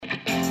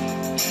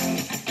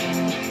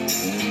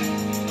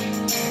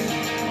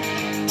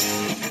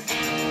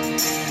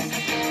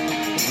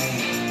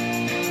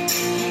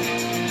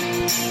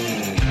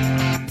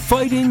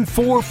fighting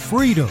for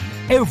freedom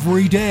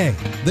every day.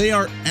 They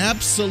are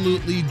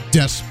absolutely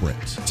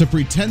desperate to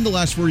pretend the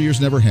last 4 years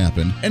never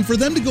happened and for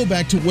them to go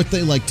back to what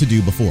they liked to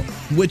do before,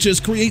 which is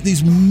create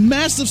these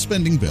massive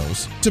spending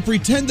bills to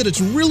pretend that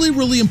it's really,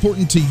 really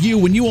important to you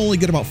when you only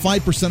get about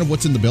 5% of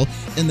what's in the bill,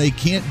 and they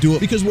can't do it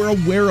because we're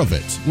aware of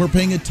it. We're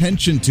paying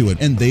attention to it,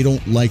 and they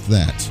don't like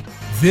that.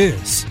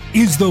 This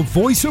is the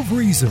Voice of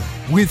Reason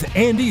with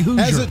Andy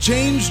Hoosier. Has it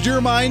changed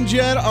your mind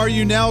yet? Are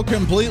you now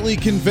completely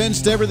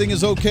convinced everything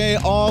is okay?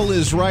 All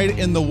is right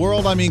in the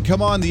world? I mean,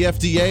 come on, the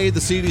FDA, the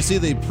CDC,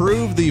 they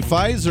proved the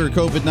Pfizer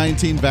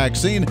COVID-19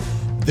 vaccine.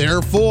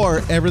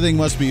 Therefore, everything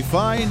must be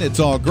fine. It's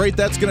all great.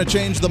 That's going to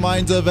change the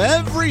minds of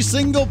every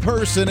single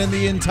person in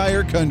the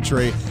entire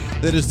country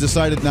that has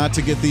decided not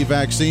to get the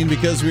vaccine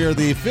because we are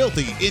the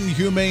filthy,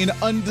 inhumane,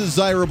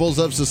 undesirables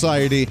of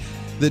society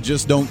that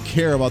just don't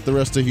care about the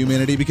rest of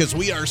humanity because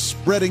we are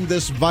spreading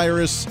this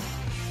virus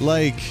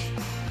like,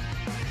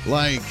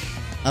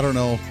 I don't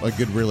know, a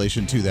good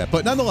relation to that.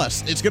 But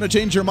nonetheless, it's going to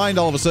change your mind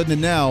all of a sudden,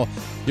 and now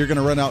you're going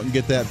to run out and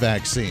get that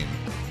vaccine.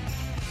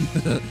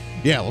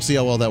 Yeah, we'll see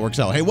how well that works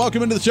out. Hey,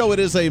 welcome into the show. It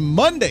is a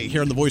Monday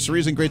here on The Voice of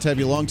Reason. Great to have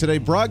you along today.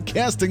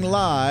 Broadcasting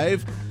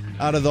live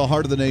out of the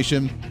heart of the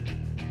nation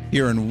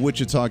here in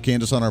Wichita,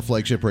 Kansas on our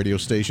flagship radio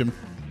station.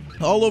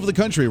 All over the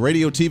country,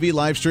 radio, TV,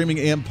 live streaming,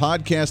 and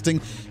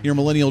podcasting. Your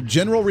Millennial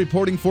General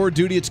reporting for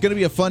duty. It's going to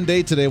be a fun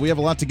day today. We have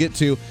a lot to get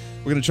to.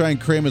 We're going to try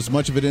and cram as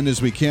much of it in as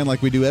we can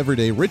like we do every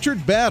day.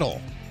 Richard Battle.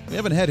 We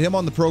haven't had him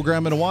on the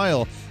program in a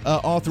while.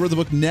 Author of the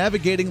book,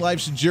 Navigating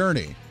Life's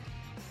Journey.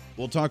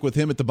 We'll talk with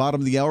him at the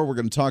bottom of the hour. We're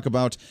going to talk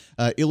about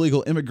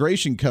illegal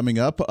immigration coming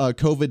up,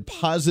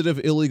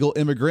 COVID-positive illegal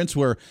immigrants,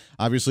 where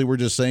obviously we're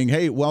just saying,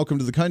 hey, welcome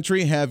to the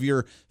country. Have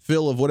your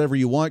fill of whatever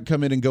you want.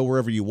 Come in and go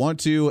wherever you want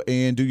to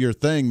and do your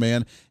thing,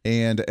 man.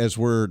 And as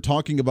we're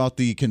talking about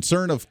the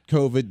concern of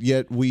COVID,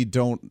 yet we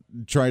don't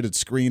try to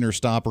screen or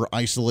stop or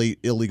isolate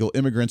illegal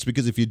immigrants,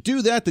 because if you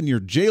do that, then you're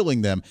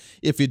jailing them.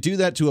 If you do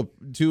that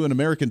to an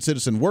American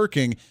citizen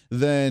working,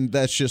 then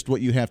that's just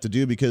what you have to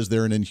do because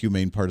they're an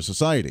inhumane part of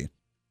society.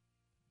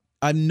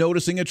 I'm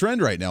noticing a trend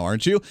right now,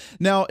 aren't you?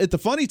 Now, at the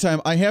funny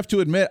time, I have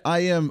to admit,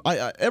 I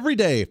every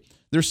day,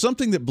 there's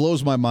something that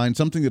blows my mind,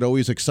 something that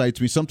always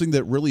excites me, something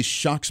that really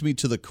shocks me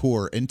to the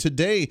core. And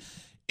today,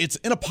 it's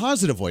in a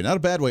positive way, not a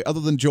bad way, other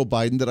than Joe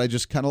Biden that I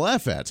just kind of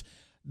laugh at.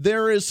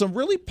 There is some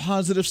really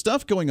positive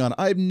stuff going on.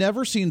 I've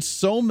never seen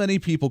so many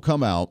people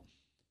come out.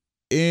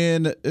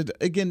 And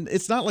again,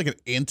 it's not like an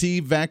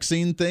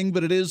anti-vaccine thing,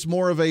 but it is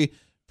more of a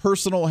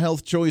personal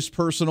health choice,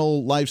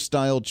 personal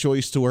lifestyle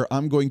choice to where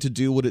I'm going to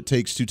do what it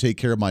takes to take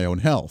care of my own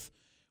health,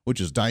 which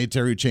is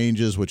dietary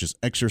changes, which is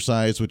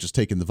exercise, which is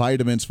taking the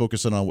vitamins,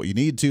 focusing on what you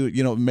need to,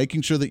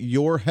 making sure that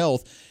your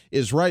health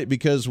is right,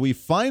 because we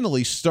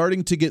finally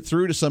starting to get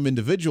through to some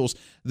individuals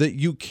that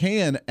you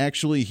can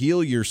actually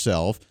heal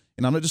yourself.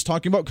 And I'm not just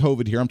talking about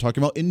COVID here. I'm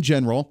talking about in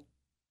general.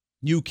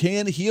 You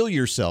can heal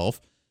yourself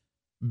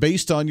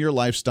based on your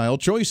lifestyle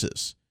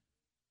choices.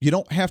 You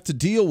don't have to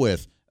deal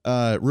with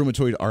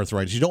rheumatoid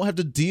arthritis. You don't have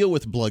to deal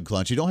with blood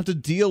clots. You don't have to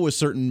deal with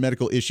certain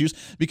medical issues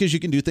because you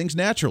can do things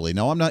naturally.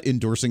 Now, I'm not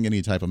endorsing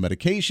any type of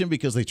medication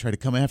because they try to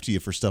come after you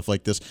for stuff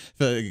like this.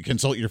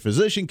 Consult your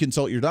physician,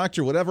 consult your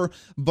doctor, whatever.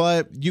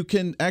 But you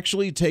can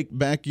actually take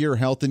back your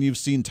health, and you've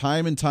seen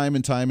time and time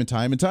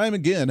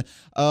again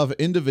of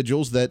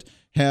individuals that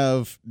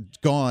have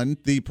gone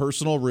the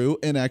personal route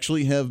and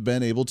actually have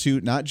been able to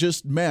not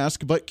just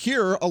mask but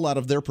cure a lot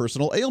of their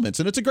personal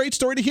ailments. And it's a great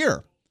story to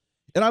hear.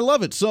 And I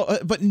love it. So,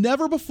 but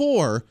never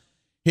before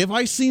have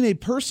I seen a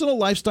personal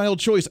lifestyle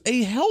choice,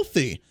 a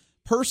healthy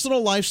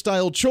personal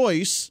lifestyle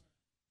choice,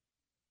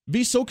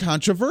 be so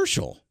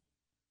controversial.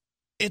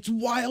 It's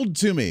wild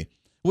to me.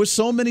 With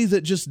so many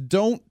that just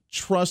don't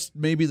trust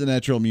maybe the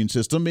natural immune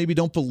system, maybe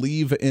don't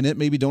believe in it,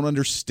 maybe don't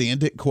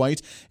understand it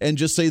quite, and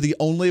just say the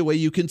only way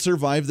you can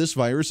survive this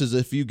virus is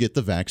if you get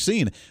the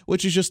vaccine,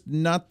 which is just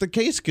not the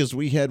case, because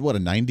we had, a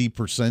 90%,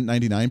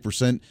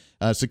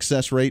 99%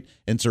 success rate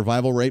and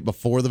survival rate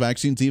before the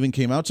vaccines even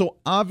came out. So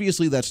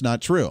obviously that's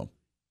not true.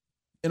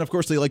 And of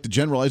course, they like to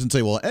generalize and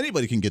say, well,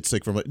 anybody can get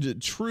sick from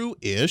it.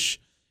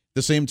 True-ish. At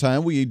the same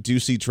time, we do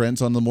see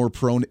trends on the more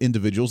prone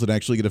individuals that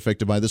actually get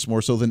affected by this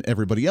more so than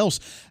everybody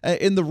else.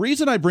 And the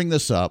reason I bring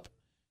this up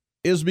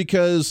is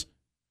because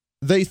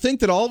they think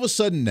that all of a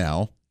sudden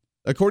now,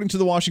 according to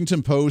the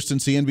Washington Post and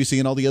CNBC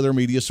and all the other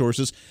media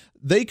sources,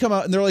 they come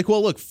out and they're like,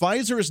 well, look,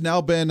 Pfizer has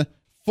now been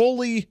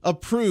fully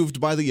approved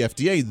by the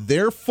FDA.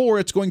 Therefore,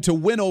 it's going to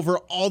win over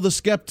all the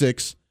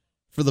skeptics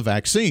for the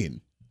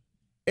vaccine.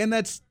 And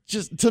that's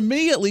just, to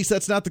me at least,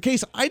 that's not the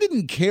case. I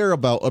didn't care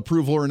about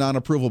approval or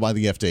non-approval by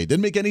the FDA. It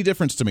didn't make any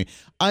difference to me.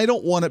 I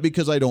don't want it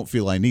because I don't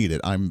feel I need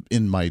it. I'm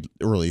in my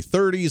early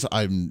 30s.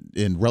 I'm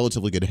in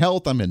relatively good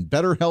health. I'm in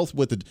better health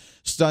with the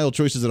style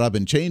choices that I've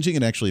been changing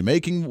and actually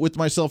making with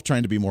myself,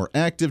 trying to be more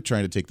active,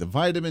 trying to take the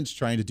vitamins,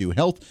 trying to do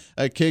health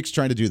kicks,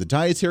 trying to do the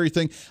dietary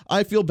thing.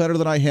 I feel better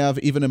than I have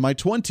even in my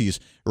 20s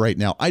right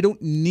now. I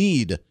don't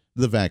need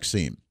the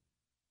vaccine.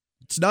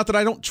 It's not that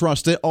I don't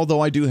trust it,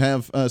 although I do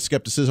have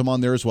skepticism on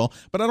there as well,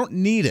 but I don't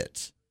need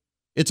it.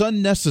 It's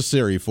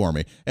unnecessary for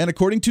me. And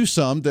according to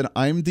some, then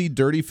I'm the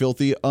dirty,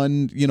 filthy,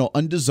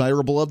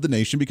 undesirable of the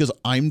nation because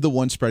I'm the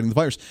one spreading the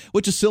virus,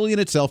 which is silly in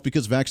itself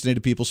because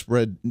vaccinated people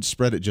spread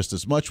it just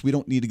as much. We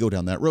don't need to go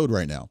down that road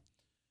right now.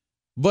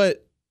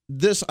 But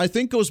this, I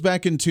think, goes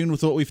back in tune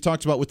with what we've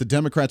talked about with the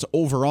Democrats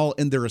overall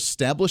in their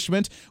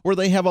establishment, where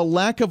they have a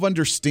lack of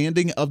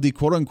understanding of the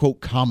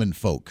quote-unquote common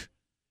folk.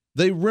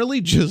 They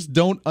really just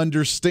don't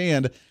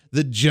understand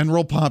the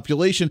general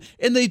population,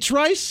 and they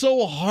try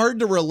so hard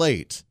to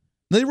relate.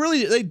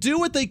 They do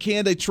what they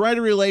can. They try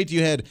to relate.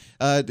 You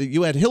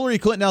had Hillary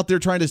Clinton out there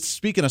trying to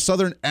speak in a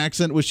Southern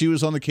accent when she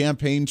was on the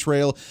campaign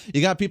trail.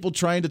 You got people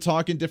trying to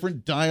talk in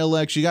different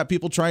dialects. You got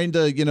people trying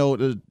to,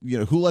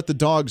 who let the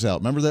dogs out?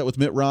 Remember that with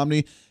Mitt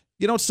Romney?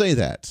 You don't say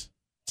that.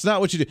 It's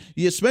not what you do.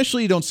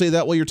 You don't say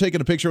that while you're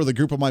taking a picture with a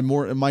group of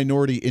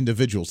minority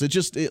individuals.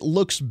 It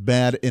looks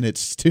bad and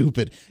it's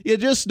stupid. You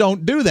just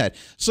don't do that.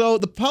 So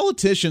the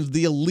politicians,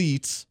 the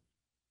elites,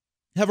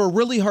 have a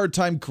really hard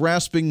time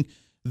grasping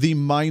the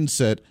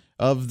mindset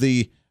of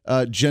the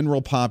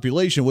general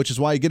population, which is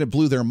why, again, it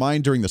blew their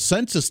mind during the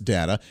census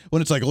data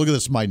when it's like, look at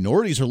this,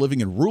 minorities are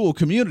living in rural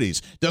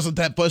communities. Doesn't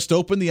that bust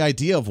open the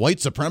idea of white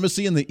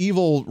supremacy and the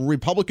evil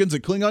Republicans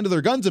that cling onto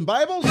their guns and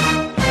Bibles?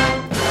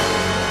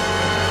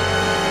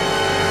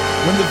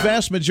 When the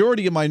vast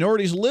majority of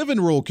minorities live in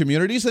rural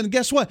communities, and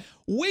guess what?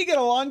 We get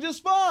along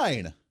just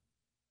fine.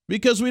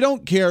 Because we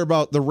don't care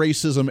about the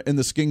racism and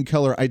the skin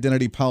color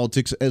identity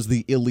politics as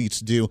the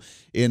elites do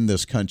in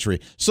this country.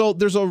 So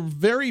there's a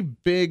very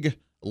big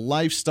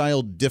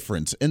lifestyle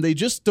difference, and they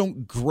just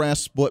don't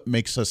grasp what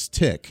makes us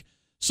tick.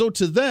 So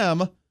to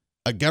them,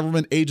 a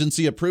government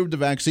agency approved a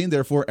vaccine,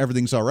 therefore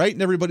everything's all right,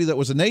 and everybody that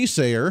was a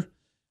naysayer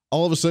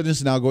all of a sudden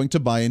is now going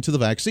to buy into the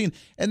vaccine.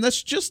 And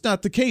that's just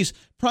not the case.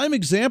 Prime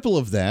example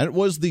of that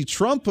was the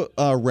Trump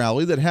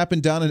rally that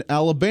happened down in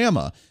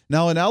Alabama.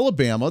 Now, in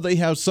Alabama, they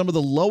have some of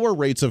the lower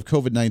rates of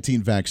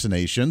COVID-19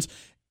 vaccinations.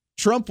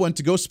 Trump went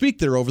to go speak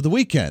there over the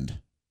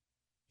weekend.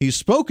 He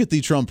spoke at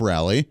the Trump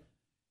rally.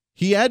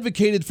 He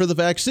advocated for the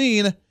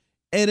vaccine,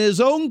 and his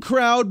own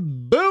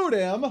crowd booed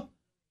him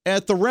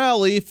at the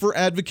rally for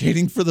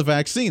advocating for the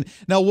vaccine.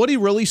 Now, what he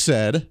really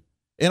said,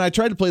 and I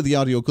tried to play the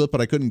audio clip, but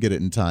I couldn't get it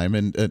in time,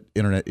 and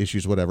internet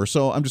issues, whatever.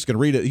 So I'm just going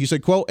to read it. He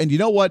said, quote, "And you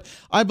know what?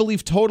 I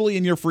believe totally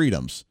in your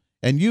freedoms,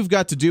 and you've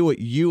got to do what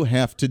you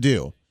have to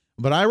do.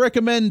 But I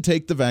recommend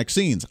take the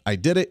vaccines. I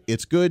did it.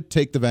 It's good.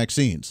 Take the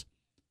vaccines."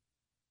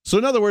 So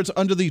in other words,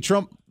 under the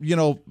Trump,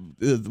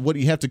 what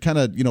you have to kind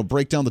of,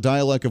 break down the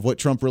dialect of what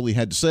Trump really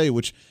had to say,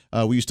 which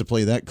we used to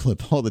play that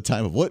clip all the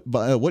time of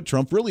what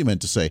Trump really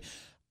meant to say.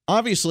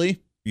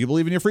 Obviously, you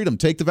believe in your freedom.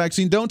 Take the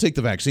vaccine, don't take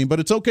the vaccine, but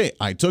it's okay.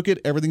 I took it.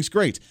 Everything's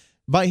great.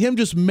 By him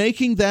just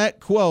making that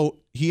quote,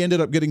 he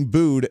ended up getting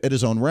booed at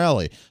his own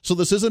rally. So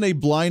this isn't a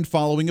blind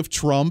following of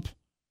Trump.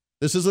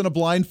 This isn't a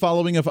blind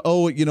following of,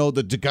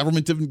 the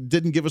government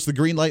didn't give us the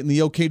green light and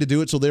the okay to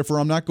do it, so therefore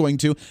I'm not going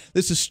to.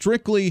 This is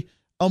strictly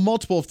a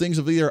multiple of things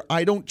of either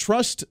I don't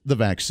trust the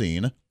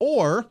vaccine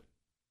or,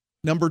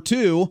 number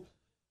two,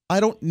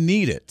 I don't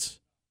need it.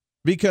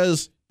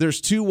 Because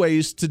there's two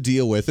ways to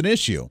deal with an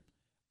issue.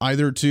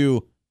 Either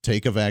to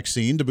take a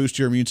vaccine to boost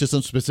your immune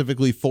system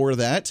specifically for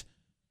that,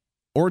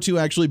 or to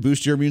actually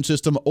boost your immune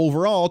system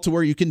overall to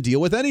where you can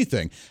deal with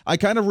anything. I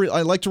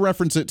like to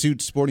reference it to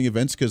sporting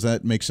events because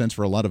that makes sense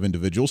for a lot of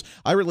individuals.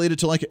 I relate it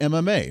to like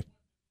MMA.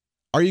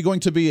 Are you going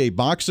to be a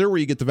boxer where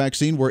you get the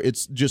vaccine where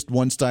it's just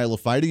one style of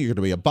fighting? You're going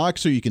to be a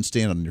boxer, you can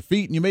stand on your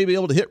feet, and you may be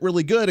able to hit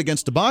really good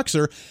against a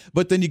boxer,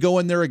 but then you go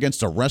in there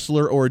against a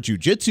wrestler or a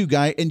jiu-jitsu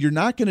guy, and you're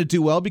not going to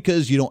do well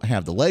because you don't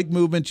have the leg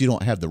movement, you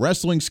don't have the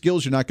wrestling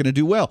skills, you're not going to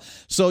do well.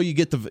 So you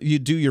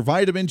do your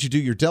vitamins, you do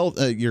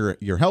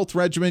your health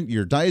regimen,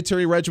 your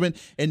dietary regimen,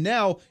 and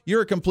now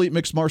you're a complete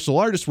mixed martial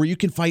artist where you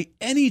can fight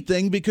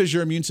anything because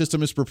your immune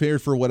system is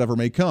prepared for whatever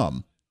may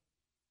come.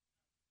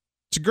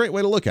 It's a great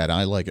way to look at it.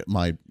 I like it.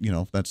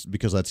 That's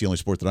because that's the only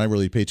sport that I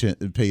really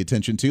pay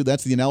attention to.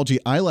 That's the analogy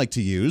I like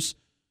to use,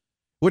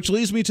 which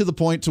leads me to the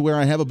point to where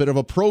I have a bit of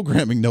a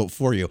programming note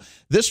for you.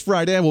 This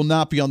Friday, I will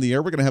not be on the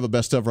air. We're going to have a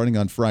best of running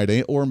on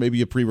Friday, or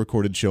maybe a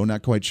pre-recorded show.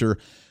 Not quite sure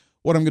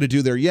what I'm going to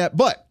do there yet.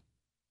 But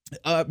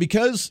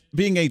because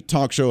being a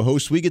talk show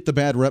host, we get the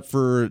bad rep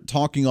for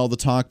talking all the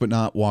talk, but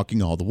not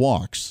walking all the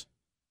walks.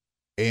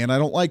 And I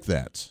don't like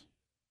that.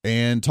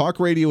 And talk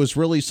radio is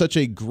really such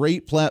a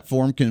great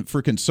platform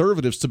for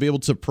conservatives to be able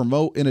to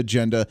promote an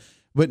agenda,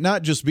 but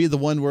not just be the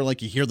one where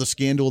like you hear the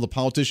scandal of the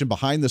politician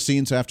behind the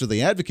scenes after they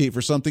advocate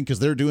for something because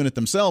they're doing it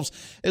themselves,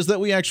 is that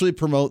we actually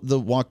promote the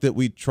walk that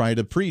we try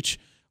to preach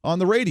on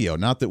the radio.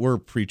 Not that we're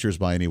preachers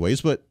by any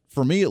ways, but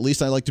for me, at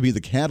least, I like to be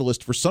the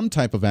catalyst for some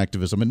type of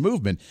activism and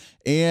movement.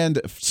 And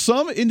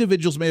some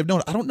individuals may have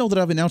known. I don't know that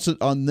I've announced it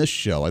on this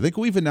show. I think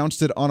we've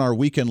announced it on our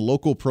weekend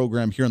local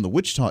program here in the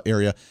Wichita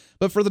area.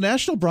 But for the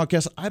national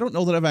broadcast, I don't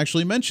know that I've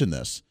actually mentioned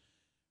this.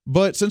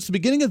 But since the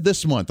beginning of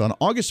this month, on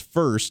August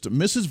 1st,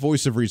 Mrs.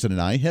 Voice of Reason and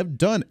I have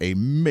done a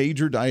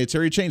major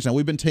dietary change. Now,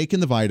 we've been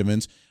taking the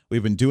vitamins.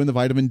 We've been doing the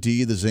vitamin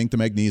D, the zinc, the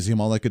magnesium,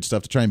 all that good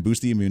stuff to try and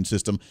boost the immune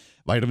system.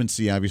 Vitamin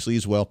C, obviously,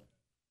 as well.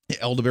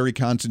 elderberry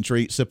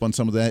concentrate, sip on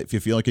some of that. If you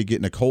feel like you're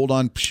getting a cold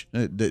on,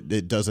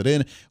 it does it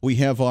in. We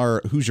have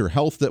our Hoosier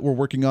Health that we're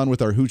working on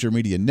with our Hoosier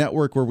Media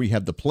Network, where we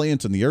have the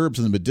plants and the herbs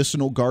and the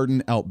medicinal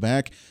garden out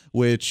back,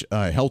 which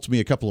helped me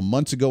a couple of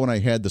months ago when I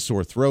had the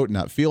sore throat,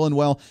 not feeling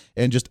well.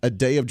 And just a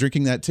day of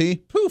drinking that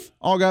tea, poof,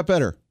 all got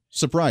better.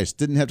 Surprise,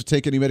 didn't have to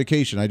take any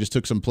medication. I just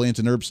took some plants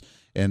and herbs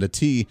and a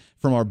tea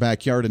from our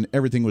backyard, and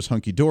everything was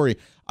hunky-dory.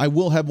 I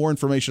will have more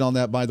information on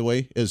that, by the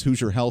way, as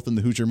Hoosier Health and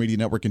the Hoosier Media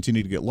Network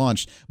continue to get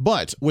launched.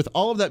 But with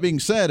all of that being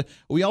said,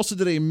 we also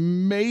did a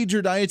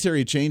major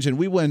dietary change, and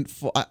we went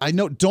I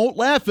know, don't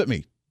laugh at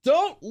me.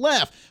 Don't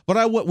laugh.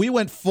 But we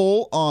went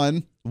full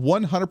on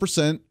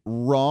 100%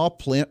 raw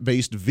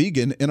plant-based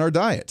vegan in our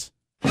diet.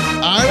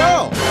 I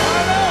know.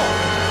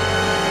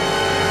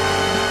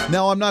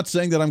 Now, I'm not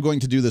saying that I'm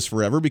going to do this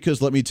forever,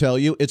 because let me tell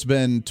you, it's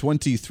been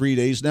 23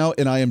 days now,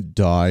 and I am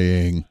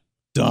dying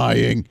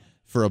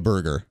for a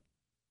burger.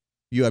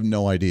 You have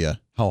no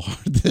idea how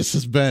hard this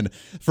has been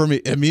for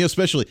me, and me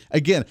especially.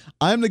 Again,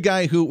 I'm the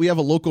guy we have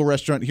a local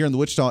restaurant here in the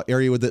Wichita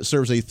area that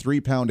serves a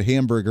 3-pound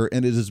hamburger,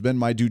 and it has been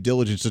my due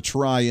diligence to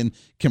try and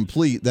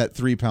complete that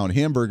 3-pound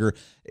hamburger.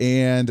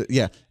 And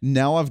yeah,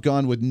 now I've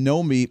gone with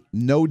no meat,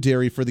 no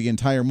dairy for the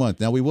entire month.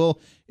 Now, we will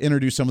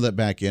introduce some of that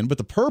back in, but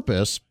the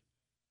purpose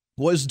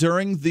was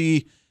during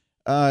this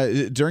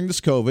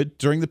COVID,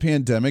 during the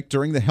pandemic,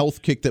 during the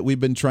health kick that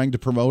we've been trying to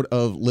promote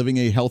of living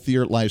a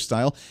healthier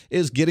lifestyle,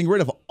 is getting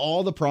rid of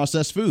all the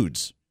processed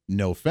foods.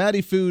 No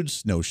fatty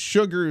foods, no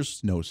sugars,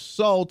 no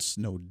salts,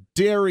 no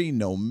dairy,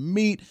 no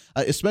meat,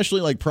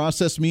 especially like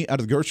processed meat out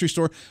of the grocery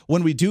store.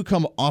 When we do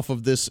come off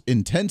of this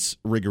intense,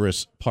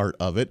 rigorous part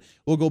of it,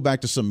 we'll go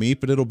back to some meat,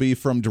 but it'll be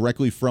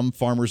directly from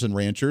farmers and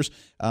ranchers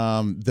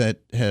that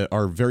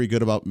are very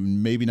good about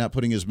maybe not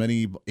putting as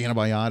many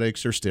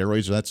antibiotics or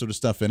steroids or that sort of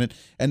stuff in it,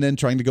 and then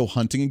trying to go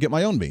hunting and get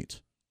my own meat.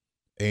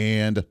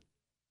 And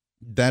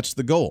that's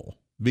the goal.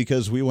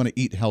 Because we want to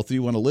eat healthy,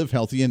 we want to live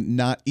healthy, and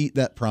not eat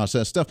that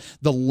processed stuff.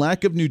 The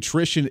lack of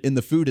nutrition in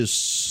the food is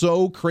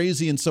so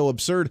crazy and so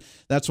absurd.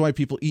 That's why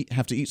people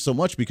have to eat so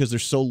much, because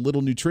there's so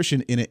little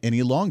nutrition in it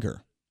any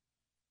longer.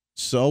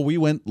 So we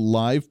went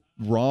live,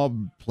 raw,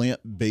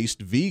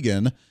 plant-based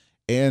vegan,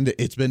 and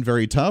it's been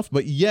very tough.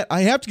 But yet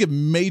I have to give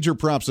major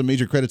props and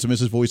major credit to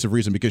Mrs. Voice of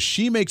Reason, because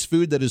she makes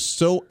food that is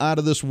so out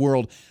of this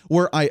world,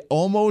 where I'm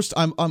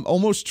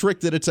almost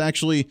tricked that it's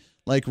actually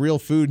like real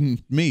food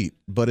and meat,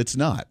 but it's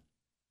not.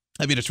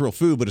 I mean, it's real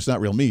food, but it's not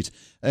real meat.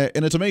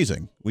 And it's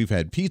amazing. We've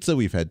had pizza,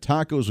 we've had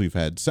tacos, we've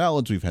had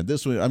salads, we've had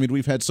this. I mean,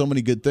 we've had so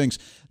many good things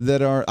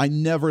that I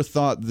never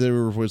thought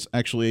there was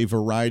actually a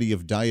variety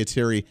of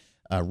dietary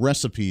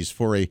recipes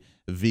for a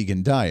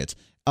vegan diet.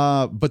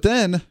 But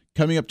then,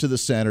 coming up to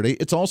this Saturday,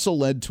 it's also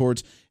led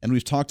towards, and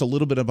we've talked a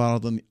little bit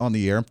about it on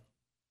the air,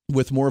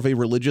 with more of a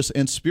religious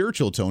and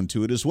spiritual tone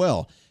to it as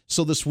well.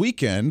 So this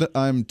weekend,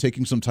 I'm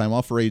taking some time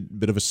off for a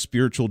bit of a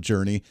spiritual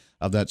journey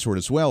of that sort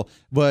as well.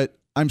 But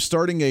I'm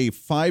starting a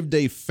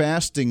 5-day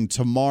fasting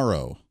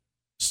tomorrow.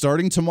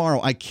 Starting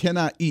tomorrow, I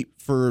cannot eat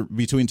for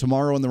between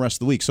tomorrow and the rest of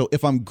the week. So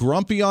if I'm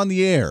grumpy on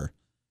the air,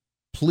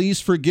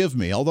 please forgive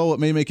me, although it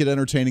may make it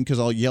entertaining because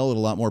I'll yell at a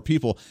lot more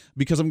people,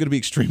 because I'm going to be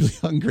extremely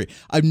hungry.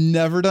 I've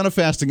never done a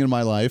fasting in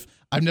my life.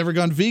 I've never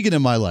gone vegan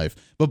in my life.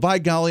 But by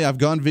golly, I've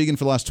gone vegan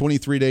for the last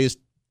 23 days.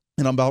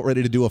 And I'm about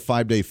ready to do a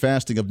 5-day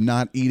fasting of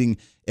not eating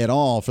at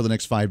all for the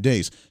next 5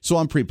 days. So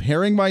I'm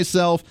preparing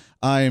myself.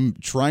 I'm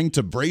trying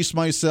to brace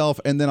myself.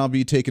 And then I'll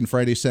be taking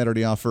Friday,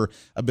 Saturday off for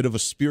a bit of a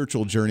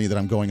spiritual journey that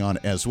I'm going on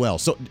as well.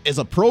 So as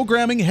a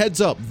programming heads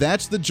up,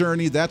 that's the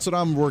journey. That's what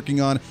I'm working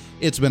on.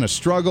 It's been a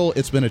struggle.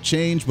 It's been a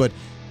change. But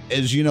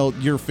as you know,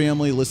 your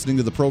family listening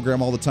to the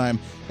program all the time,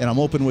 and I'm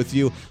open with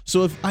you.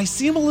 So if I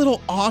seem a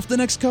little off the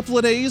next couple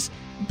of days,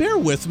 bear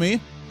with me.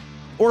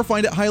 Or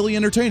find it highly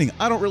entertaining.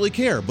 I don't really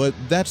care, but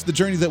that's the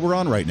journey that we're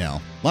on right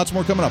now. Lots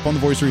more coming up on The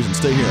Voice of Reason.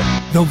 Stay here.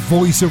 The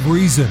Voice of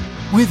Reason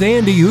with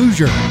Andy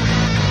Hoosier.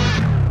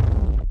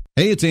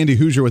 Hey, it's Andy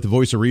Hoosier with The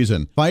Voice of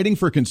Reason. Fighting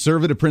for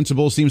conservative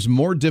principles seems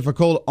more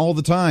difficult all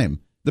the time.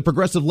 The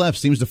progressive left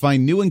seems to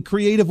find new and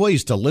creative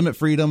ways to limit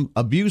freedom,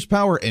 abuse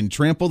power, and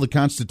trample the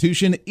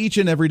Constitution each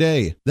and every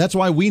day. That's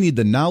why we need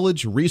the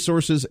knowledge,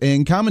 resources,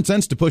 and common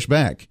sense to push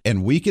back.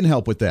 And we can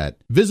help with that.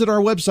 Visit our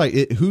website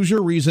at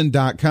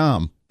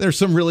HoosierReason.com. There's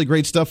some really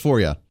great stuff for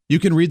you. You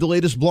can read the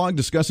latest blog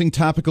discussing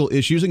topical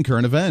issues and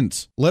current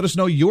events. Let us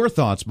know your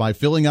thoughts by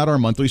filling out our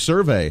monthly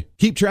survey.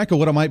 Keep track of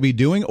what I might be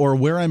doing or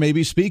where I may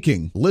be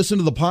speaking. Listen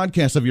to the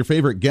podcast of your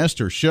favorite guest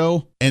or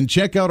show, and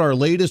check out our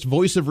latest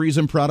Voice of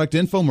Reason product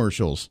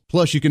infomercials.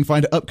 Plus, you can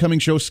find upcoming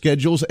show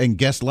schedules and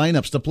guest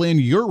lineups to plan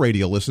your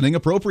radio listening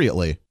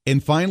appropriately.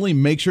 And finally,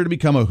 make sure to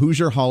become a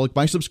Hoosier-holic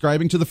by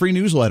subscribing to the free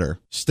newsletter.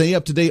 Stay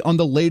up to date on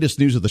the latest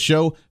news of the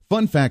show,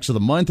 fun facts of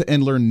the month,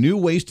 and learn new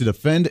ways to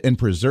defend and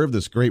preserve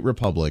this great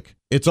republic.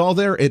 It's all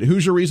there at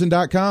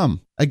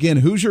HoosierReason.com.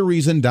 Again,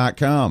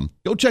 HoosierReason.com.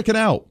 Go check it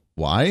out.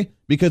 Why?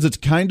 because it's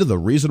kind of the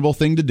reasonable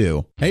thing to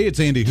do. Hey, it's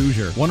Andy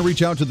Hoosier. Want to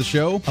reach out to the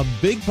show? A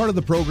big part of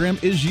the program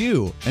is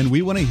you, and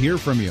we want to hear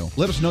from you.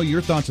 Let us know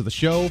your thoughts of the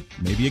show,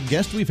 maybe a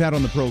guest we've had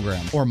on the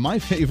program, or my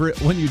favorite,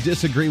 when you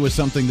disagree with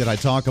something that I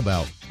talk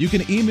about. You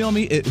can email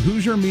me at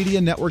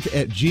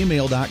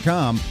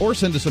HoosierMediaNetwork@gmail.com or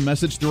send us a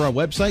message through our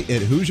website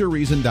at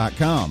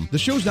HoosierReason.com. The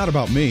show's not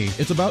about me,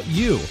 it's about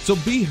you. So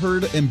be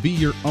heard and be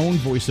your own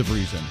voice of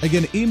reason.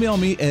 Again, email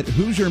me at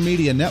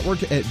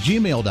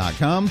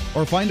HoosierMediaNetwork@gmail.com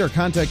or find our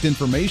contact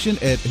information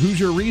at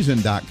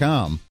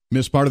HoosierReason.com.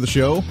 Miss part of the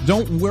show?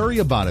 Don't worry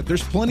about it.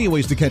 There's plenty of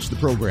ways to catch the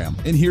program,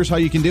 and here's how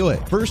you can do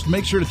it. First,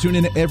 make sure to tune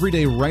in every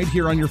day right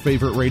here on your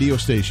favorite radio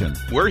station.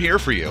 We're here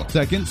for you.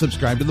 Second,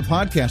 subscribe to the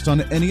podcast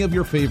on any of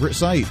your favorite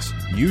sites.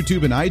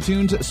 YouTube and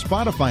iTunes,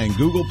 Spotify and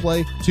Google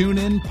Play,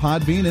 TuneIn,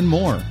 Podbean, and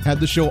more. Have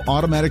the show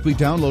automatically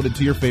downloaded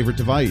to your favorite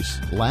device.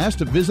 Last,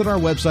 visit our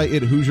website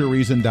at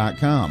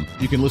HoosierReason.com.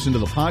 You can listen to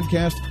the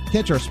podcast,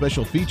 catch our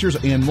special features,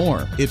 and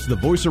more. It's the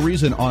Voice of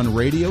Reason on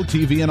radio,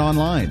 TV, and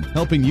online,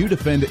 helping you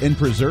defend and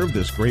preserve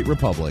this great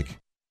republic.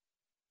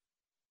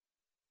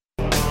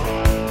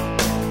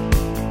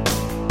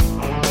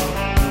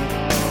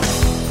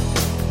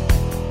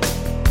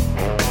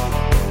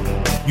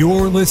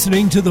 You're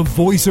listening to the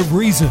Voice of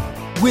Reason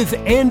with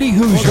Andy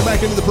Hoosier. Welcome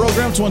back into the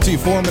program.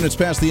 24 minutes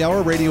past the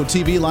hour. Radio,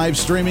 TV, live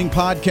streaming,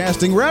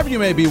 podcasting, wherever you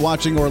may be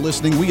watching or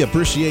listening. We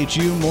appreciate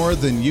you more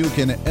than you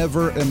can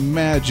ever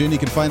imagine. You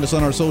can find us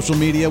on our social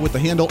media with the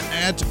handle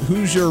at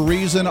Hoosier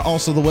Reason.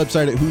 Also the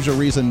website at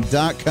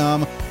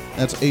HoosierReason.com.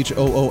 That's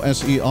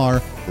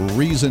HOOSER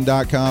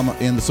Reason.com,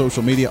 and the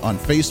social media on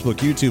Facebook,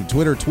 YouTube,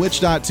 Twitter,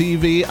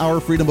 Twitch.tv,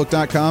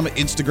 OurFreedomBook.com,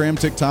 Instagram,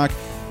 TikTok.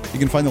 You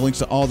can find the links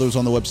to all those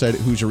on the website at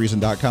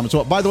HoosierReason.com as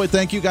well. By the way,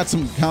 thank you. Got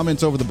some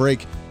comments over the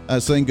break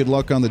saying good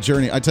luck on the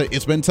journey. I tell you,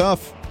 it's been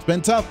tough. It's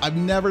been tough. I've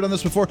never done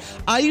this before.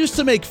 I used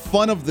to make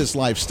fun of this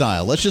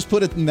lifestyle. Let's just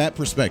put it in that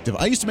perspective.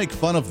 I used to make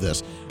fun of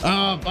this.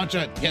 A bunch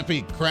of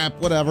hippie crap,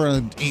 whatever,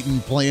 and eating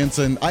plants.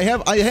 And I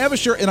have a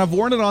shirt, and I've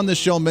worn it on this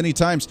show many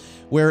times,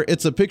 where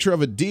it's a picture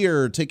of a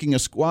deer taking a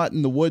squat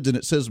in the woods, and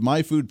it says,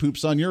 "My food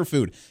poops on your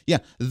food." Yeah,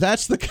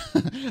 that's the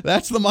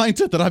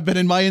mindset that I've been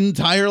in my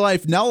entire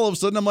life. Now all of a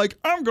sudden I'm like,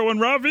 I'm going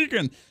raw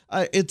vegan.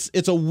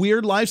 It's a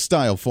weird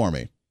lifestyle for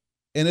me.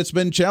 And it's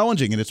been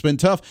challenging and it's been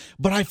tough,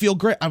 but I feel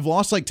great. I've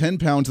lost like 10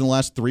 pounds in the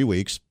last 3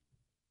 weeks.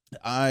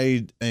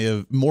 I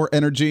have more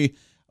energy,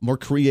 more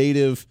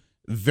creative,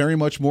 very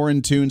much more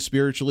in tune,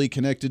 spiritually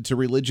connected to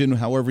religion,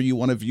 however you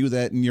want to view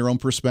that in your own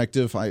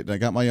perspective. I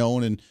got my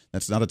own, and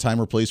that's not a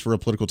time or place for a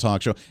political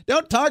talk show.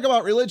 Don't talk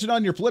about religion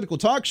on your political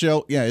talk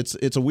show. Yeah,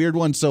 it's a weird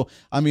one. So,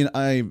 I mean,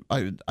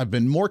 I've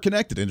been more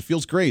connected, and it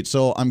feels great.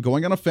 So I'm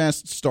going on a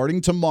fast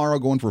starting tomorrow,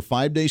 going for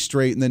 5 days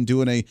straight, and then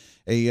doing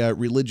a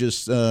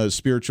religious,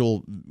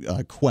 spiritual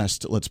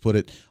quest, let's put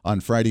it, on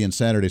Friday and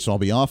Saturday. So I'll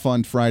be off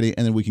on Friday,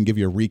 and then we can give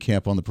you a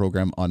recap on the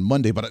program on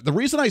Monday. But the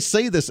reason I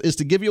say this is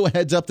to give you a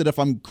heads up that if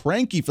I'm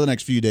cranky for the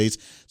next few days,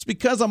 it's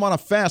because I'm on a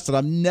fast, and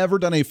I've never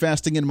done a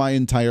fasting in my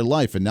entire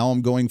life, and now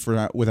I'm going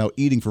without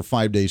eating for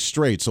 5 days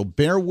straight. So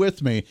bear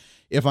with me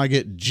if I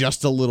get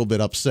just a little bit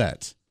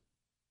upset,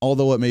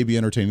 although it may be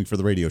entertaining for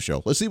the radio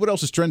show. Let's see what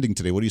else is trending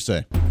today. What do you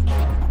say?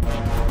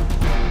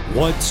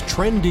 What's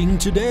trending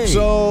today?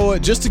 So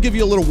just to give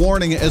you a little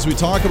warning as we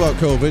talk about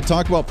COVID,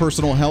 talk about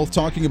personal health,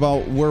 talking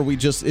about where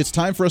it's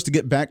time for us to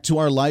get back to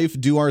our life,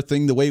 do our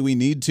thing the way we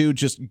need to.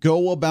 Just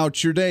go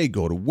about your day,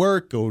 go to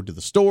work, go to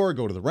the store,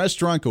 go to the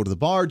restaurant, go to the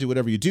bar, do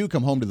whatever you do,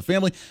 come home to the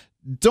family.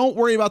 Don't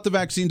worry about the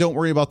vaccine. Don't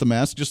worry about the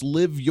mask. Just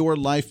live your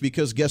life,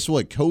 because guess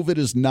what? COVID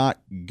is not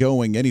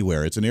going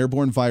anywhere. It's an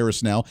airborne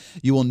virus now.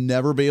 You will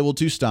never be able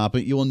to stop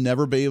it. You will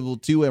never be able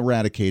to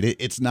eradicate it.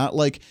 It's not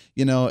like,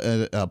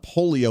 a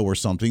polio or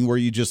something where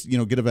you just,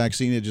 get a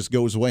vaccine, it just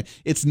goes away.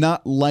 It's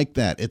not like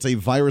that. It's a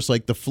virus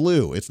like the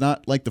flu. It's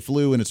not like the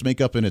flu in its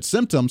makeup and its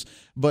symptoms,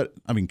 but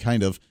I mean,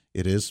 kind of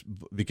it is,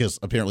 because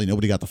apparently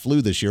nobody got the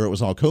flu this year. It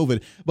was all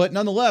COVID. But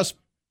nonetheless,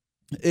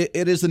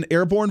 it is an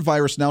airborne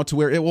virus now, to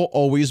where it will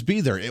always be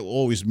there. It will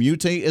always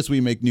mutate as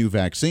we make new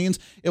vaccines.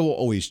 It will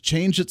always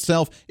change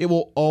itself. It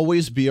will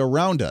always be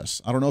around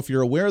us. I don't know if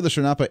you're aware of this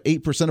or not, but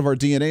 8% of our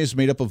DNA is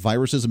made up of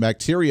viruses and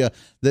bacteria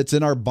that's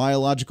in our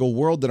biological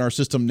world that our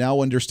system now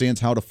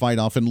understands how to fight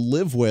off and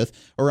live with.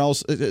 Or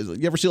else,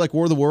 you ever see like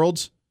War of the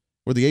Worlds,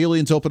 where the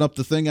aliens open up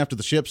the thing after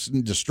the ships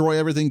and destroy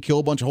everything,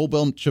 kill a whole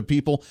bunch of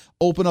people,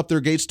 open up their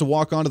gates to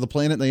walk onto the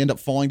planet, and they end up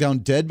falling down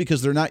dead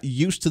because they're not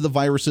used to the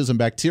viruses and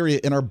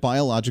bacteria in our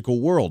biological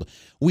world.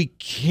 We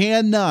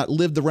cannot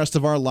live the rest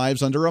of our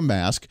lives under a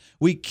mask.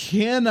 We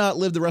cannot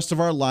live the rest of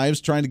our lives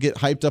trying to get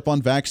hyped up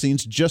on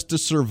vaccines just to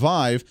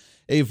survive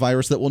a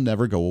virus that will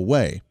never go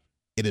away.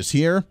 It is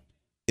here.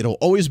 It'll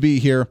always be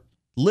here.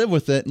 Live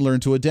with it and learn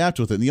to adapt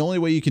with it. And the only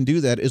way you can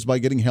do that is by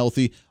getting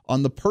healthy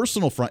on the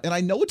personal front. And I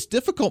know it's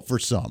difficult for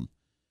some,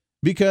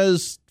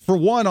 because for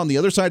one, on the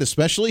other side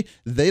especially,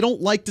 they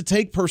don't like to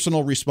take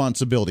personal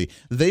responsibility.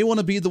 They want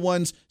to be the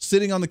ones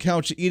sitting on the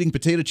couch eating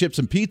potato chips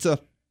and pizza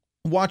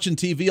watching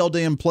TV all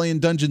day and playing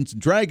Dungeons &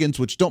 Dragons,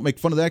 which don't make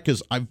fun of that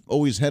because I've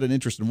always had an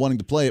interest in wanting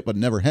to play it, but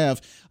never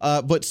have.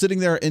 But sitting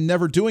there and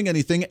never doing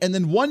anything and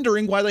then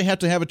wondering why they have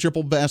to have a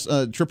triple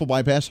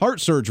bypass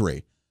heart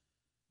surgery.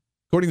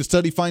 According to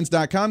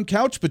StudyFinds.com,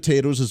 couch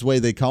potatoes is the way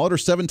they call it, are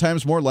 7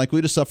 times more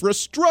likely to suffer a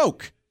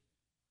stroke.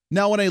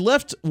 Now, when a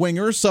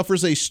left-winger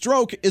suffers a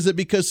stroke, is it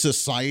because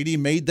society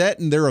made that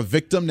and they're a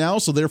victim now,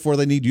 so therefore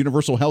they need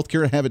universal health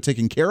care to have it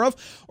taken care of?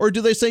 Or do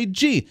they say,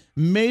 gee,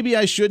 maybe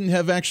I shouldn't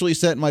have actually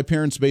sat in my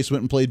parents'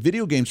 basement and played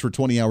video games for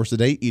 20 hours a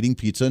day eating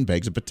pizza and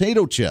bags of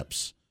potato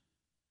chips?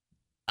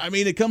 I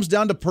mean, it comes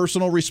down to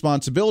personal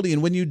responsibility,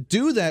 and when you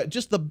do that,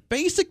 just the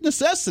basic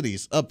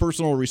necessities of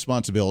personal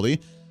responsibility,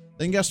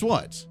 then guess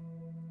what?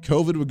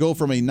 COVID would go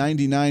from a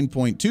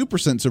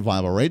 99.2%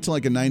 survival rate to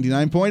like a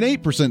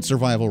 99.8%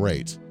 survival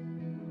rate.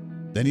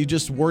 Then you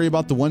just worry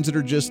about the ones that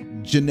are just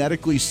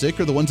genetically sick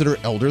or the ones that are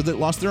elder that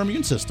lost their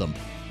immune system.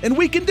 And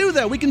we can do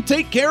that. We can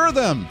take care of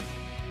them.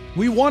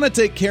 We want to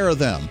take care of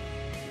them.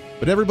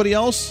 But everybody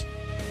else,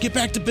 get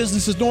back to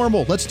business as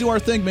normal. Let's do our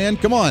thing, man.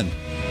 Come on.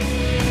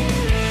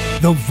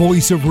 The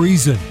Voice of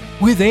Reason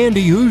with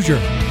Andy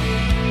Hoosier.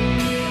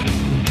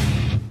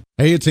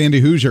 Hey, it's Andy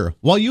Hoosier.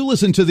 While you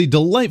listen to the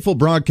delightful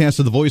broadcast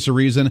of the Voice of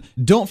Reason,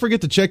 don't forget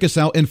to check us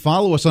out and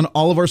follow us on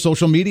all of our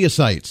social media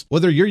sites.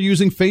 Whether you're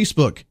using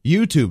Facebook,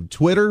 YouTube,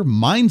 Twitter,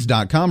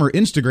 Minds.com, or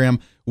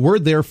Instagram, we're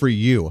there for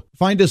you.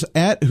 Find us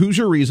at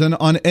Hoosier Reason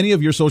on any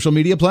of your social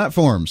media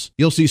platforms.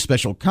 You'll see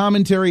special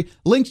commentary,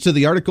 links to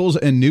the articles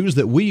and news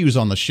that we use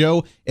on the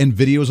show, and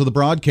videos of the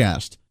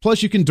broadcast.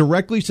 Plus, you can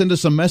directly send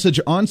us a message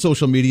on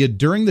social media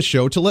during the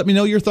show to let me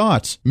know your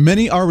thoughts.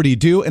 Many already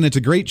do, and it's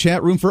a great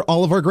chat room for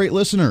all of our great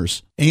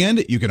listeners.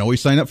 And you can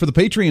always sign up for the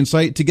Patreon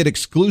site to get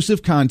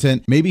exclusive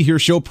content, maybe hear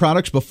show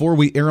products before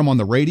we air them on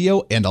the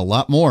radio, and a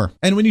lot more.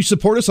 And when you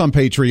support us on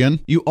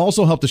Patreon, you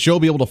also help the show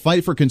be able to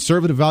fight for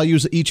conservative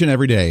values each and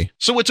every day.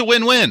 So it's a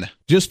win-win.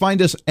 Just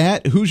find us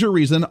at Hoosier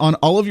Reason on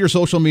all of your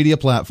social media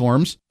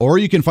platforms, or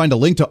you can find a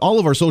link to all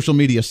of our social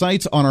media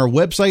sites on our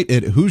website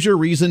at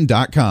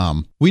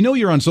HoosierReason.com. We know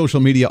you're on social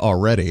media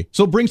already,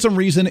 so bring some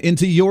reason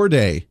into your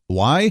day.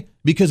 Why?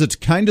 Because it's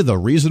kind of the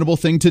reasonable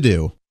thing to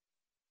do.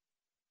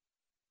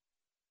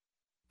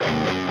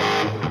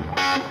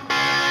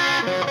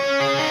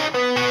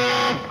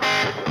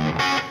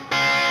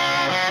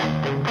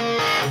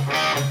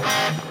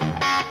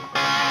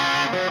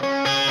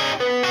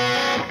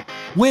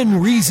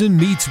 When Reason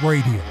Meets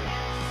Radio.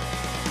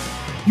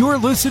 You're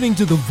listening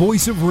to The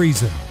Voice of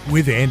Reason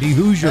with Andy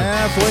Hoosier.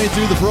 Halfway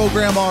through the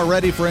program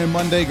already for a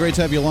Monday. Great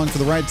to have you along for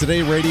the ride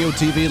today. Radio,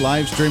 TV,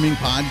 live streaming,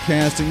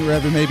 podcasting,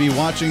 wherever you may be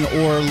watching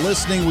or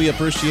listening. We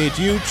appreciate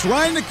you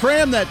trying to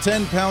cram that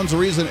 10 pounds of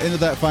reason into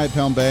that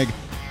 5-pound bag.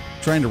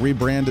 Trying to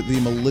rebrand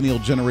the Millennial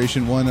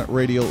Generation 1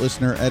 radio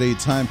listener at a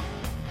time.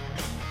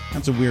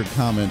 That's a weird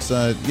comment.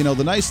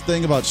 The nice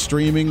thing about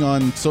streaming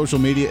on social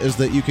media is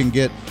that you can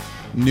get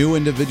new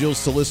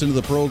individuals to listen to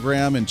the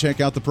program and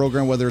check out the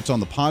program, whether it's on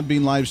the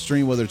Podbean live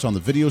stream, whether it's on the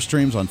video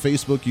streams on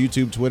Facebook,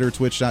 YouTube, Twitter,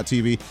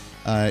 Twitch.tv,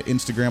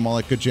 Instagram, all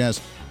that good jazz,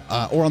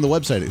 or on the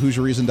website at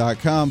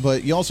HoosierReason.com.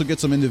 But you also get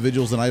some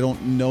individuals that I don't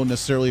know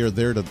necessarily are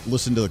there to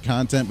listen to the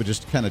content, but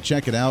just kind of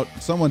check it out.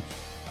 Someone,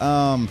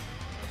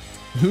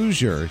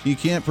 Hoosier, you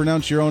can't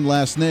pronounce your own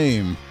last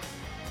name.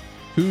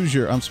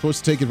 Hoosier, I'm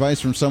supposed to take advice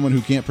from someone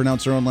who can't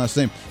pronounce their own last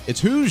name. It's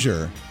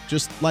Hoosier,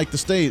 just like the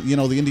state, the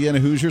Indiana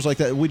Hoosiers, like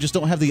that. We just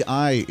don't have the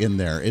I in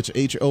there. It's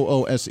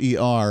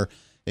Hooser,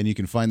 and you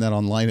can find that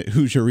online at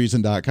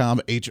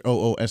HoosierReason.com,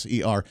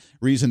 Hooser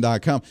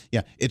Reason.com.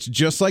 Yeah, it's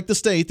just like the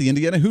state, the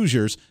Indiana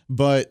Hoosiers,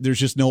 but there's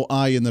just no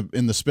I in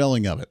the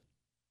spelling of it.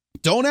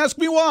 Don't ask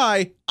me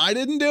why. I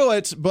didn't do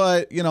it,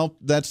 but,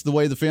 that's the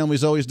way the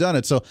family's always done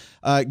it. So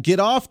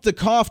get off the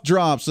cough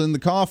drops and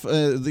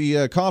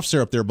the cough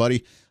syrup there,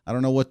 buddy. I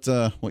don't know what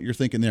you're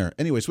thinking there.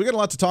 Anyways, we got a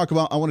lot to talk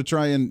about. I want to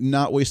try and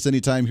not waste any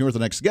time here with the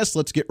next guest.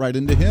 Let's get right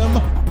into him.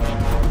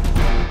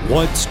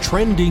 What's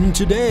trending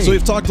today? So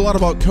we've talked a lot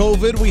about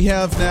COVID. We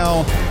have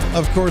now,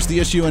 of course, the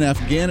issue in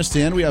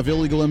Afghanistan. We have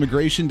illegal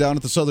immigration down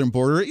at the southern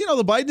border.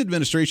 The Biden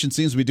administration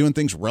seems to be doing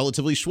things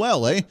relatively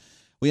swell, eh?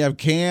 We have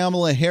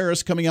Kamala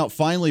Harris coming out,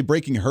 finally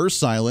breaking her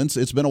silence.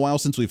 It's been a while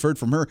since we've heard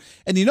from her.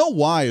 And you know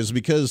why? Is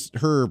because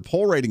her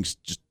poll ratings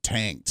just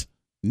tanked.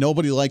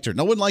 Nobody liked her.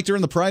 No one liked her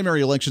in the primary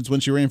elections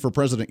when she ran for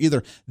president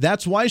either.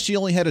 That's why she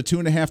only had a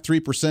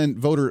 2.5-3%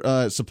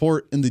 voter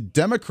support in the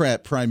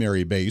Democrat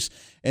primary base.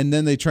 And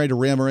then they tried to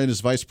ram her in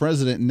as vice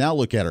president. And now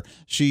look at her.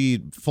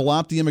 She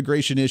flopped the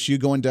immigration issue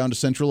going down to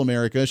Central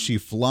America. She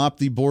flopped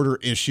the border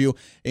issue.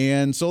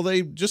 And so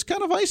they just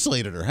kind of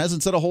isolated her.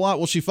 Hasn't said a whole lot.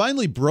 Well, she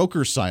finally broke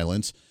her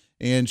silence.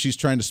 And she's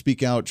trying to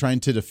speak out,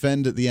 trying to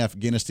defend the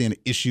Afghanistan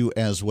issue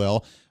as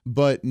well.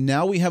 But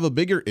now we have a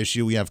bigger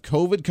issue. We have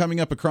COVID coming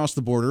up across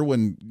the border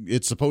when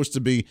it's supposed to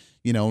be,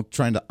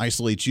 trying to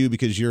isolate you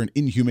because you're an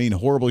inhumane,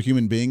 horrible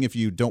human being if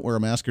you don't wear a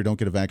mask or don't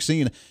get a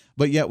vaccine.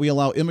 But yet we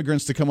allow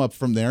immigrants to come up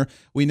from there.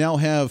 We now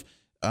have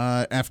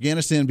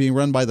Afghanistan being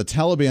run by the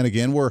Taliban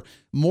again, where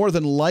more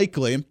than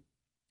likely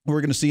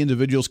we're going to see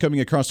individuals coming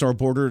across our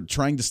border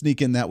trying to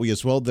sneak in that way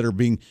as well that are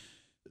being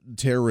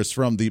terrorists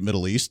from the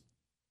Middle East.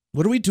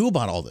 What do we do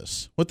about all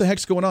this? What the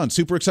heck's going on?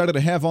 Super excited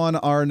to have on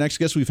our next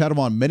guest. We've had him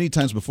on many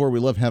times before. We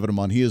love having him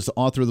on. He is the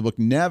author of the book,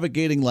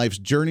 Navigating Life's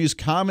Journeys,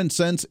 Common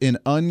Sense in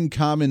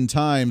Uncommon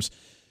Times.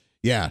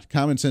 Yeah,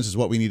 common sense is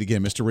what we need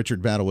again. Mr.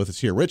 Richard Battle with us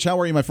here. Rich, how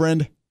are you, my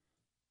friend?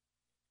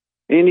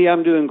 Andy,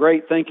 I'm doing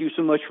great. Thank you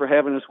so much for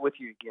having us with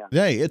you again.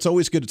 Hey, it's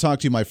always good to talk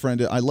to you, my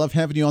friend. I love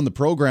having you on the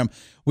program.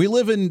 We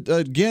live in,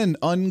 again,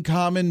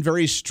 uncommon,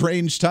 very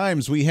strange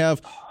times. We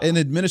have an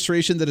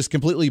administration that has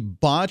completely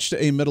botched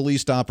a Middle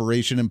East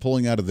operation and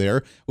pulling out of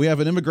there. We have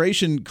an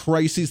immigration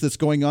crisis that's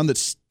going on that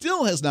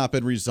still has not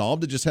been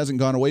resolved. It just hasn't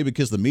gone away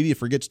because the media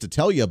forgets to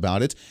tell you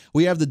about it.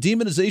 We have the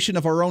demonization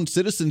of our own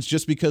citizens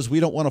just because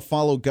we don't want to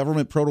follow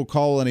government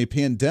protocol in a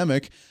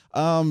pandemic.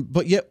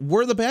 But yet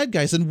we're the bad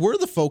guys and we're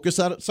the focus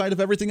outside of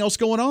everything else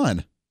going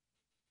on.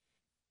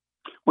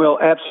 Well,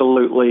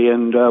 absolutely.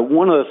 And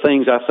one of the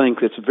things I think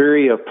that's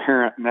very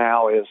apparent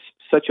now is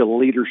such a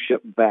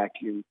leadership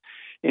vacuum.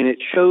 And it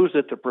shows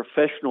that the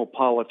professional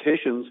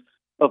politicians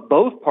of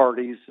both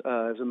parties,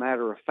 as a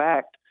matter of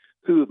fact,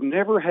 who have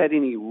never had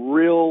any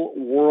real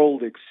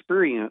world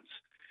experience,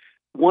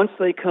 once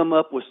they come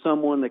up with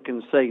someone that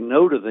can say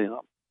no to them,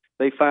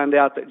 they find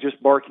out that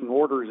just barking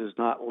orders is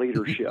not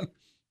leadership.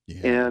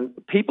 Yeah.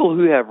 And people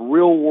who have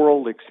real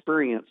world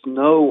experience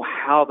know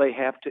how they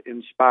have to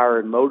inspire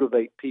and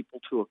motivate people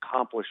to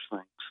accomplish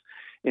things.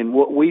 And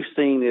what we've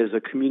seen is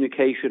a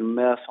communication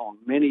mess on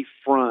many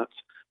fronts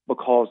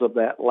because of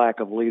that lack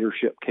of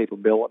leadership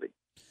capability.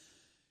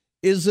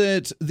 Is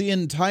it the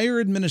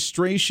entire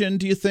administration,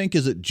 do you think?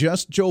 Is it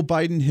just Joe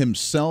Biden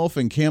himself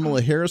and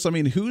Kamala Harris? I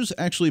mean, who's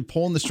actually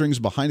pulling the strings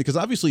behind it? Because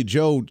obviously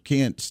Joe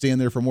can't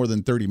stand there for more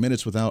than 30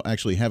 minutes without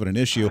actually having an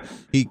issue.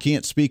 He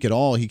can't speak at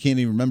all. He can't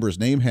even remember his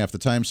name half the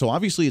time. So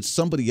obviously it's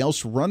somebody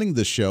else running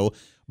the show.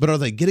 But are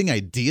they getting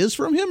ideas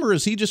from him, or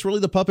is he just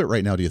really the puppet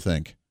right now, do you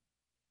think?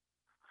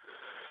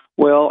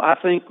 Well, I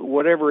think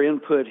whatever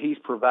input he's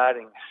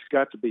providing has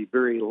got to be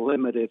very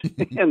limited,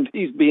 and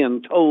he's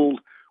being told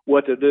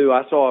what to do.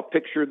 I saw a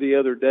picture the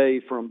other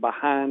day from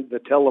behind the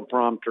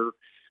teleprompter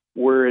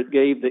where it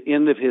gave the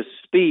end of his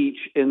speech,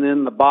 and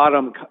then the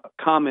bottom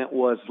comment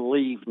was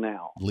 "Leave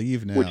now."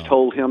 Leave now. Which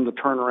told him to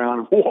turn around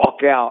and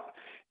walk out.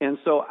 And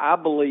so I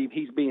believe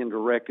he's being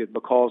directed,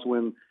 because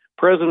when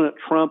President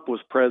Trump was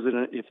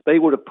president, if they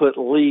would have put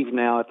 "Leave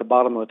now" at the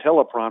bottom of the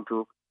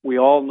teleprompter, we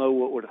all know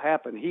what would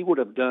happen. He would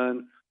have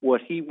done what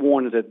he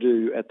wanted to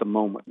do at the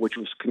moment, which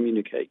was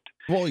communicate.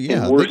 Well,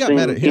 yeah, and we're they got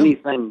mad at him.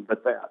 Anything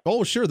but that.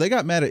 Oh, sure. They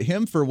got mad at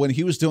him for when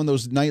he was doing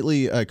those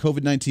nightly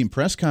COVID-19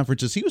 press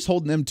conferences. He was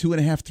holding them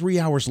 2.5, 3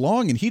 hours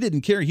long, and he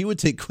didn't care. He would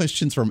take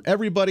questions from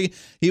everybody.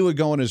 He would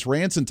go on his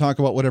rants and talk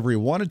about whatever he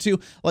wanted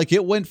to. Like,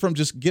 it went from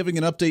just giving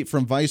an update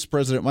from Vice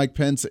President Mike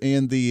Pence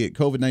and the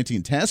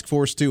COVID-19 task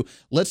force to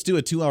let's do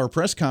a 2-hour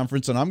press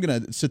conference, and I'm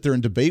going to sit there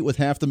and debate with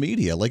half the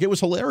media. Like, it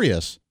was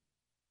hilarious.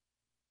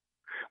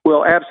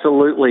 Well,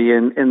 absolutely,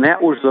 and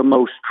that was the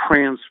most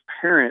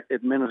transparent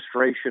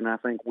administration I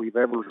think we've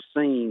ever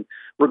seen.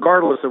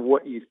 Regardless of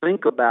what you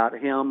think about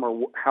him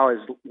or how his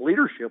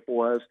leadership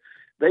was,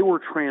 they were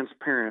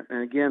transparent.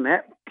 And again,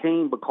 that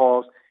came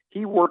because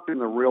he worked in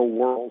the real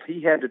world.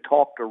 He had to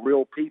talk to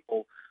real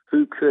people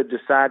who could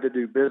decide to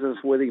do business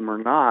with him or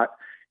not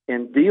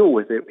and deal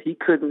with it. He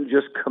couldn't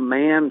just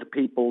command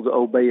people to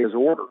obey his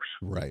orders.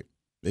 Right.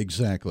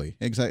 Exactly.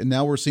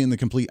 Now we're seeing the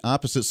complete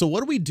opposite. So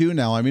what do we do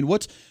now? I mean,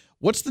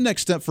 What's the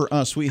next step for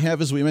us? We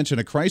have, as we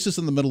mentioned, a crisis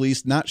in the Middle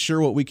East. Not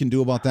sure what we can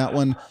do about that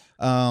one.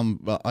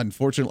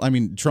 Unfortunately, I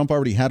mean, Trump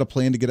already had a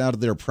plan to get out of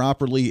there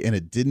properly, and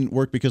it didn't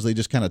work because they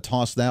just kind of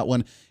tossed that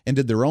one and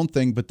did their own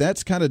thing. But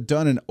that's kind of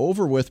done and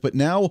over with. But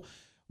now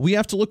we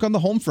have to look on the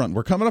home front.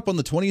 We're coming up on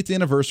the 20th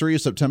anniversary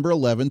of September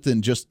 11th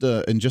in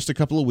just a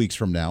couple of weeks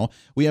from now.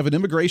 We have an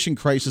immigration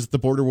crisis at the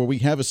border where we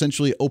have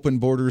essentially open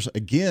borders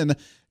again.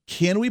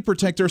 Can we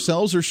protect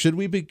ourselves, or should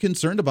we be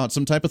concerned about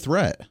some type of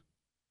threat?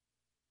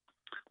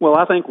 Well,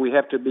 I think we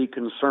have to be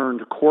concerned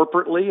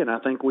corporately, and I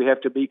think we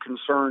have to be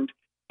concerned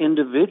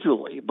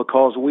individually,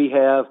 because we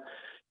have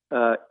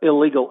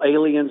illegal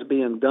aliens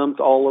being dumped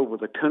all over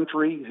the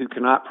country who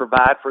cannot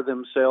provide for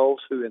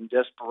themselves, who in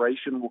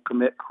desperation will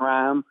commit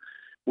crime.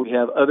 We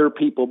have other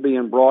people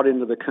being brought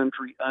into the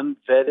country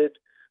unvetted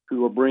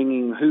who are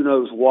bringing who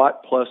knows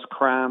what plus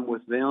crime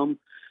with them.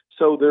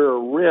 So there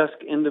are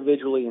risks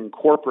individually and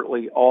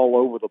corporately all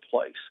over the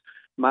place.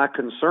 My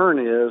concern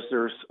is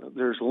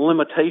there's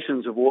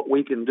limitations of what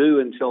we can do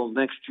until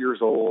next year's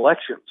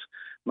elections.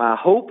 My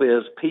hope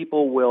is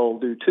people will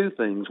do two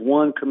things.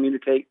 One,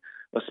 communicate,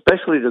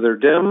 especially to their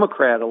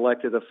Democrat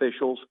elected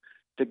officials,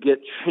 to get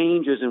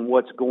changes in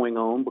what's going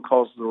on,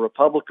 because the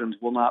Republicans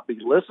will not be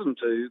listened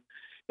to.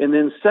 And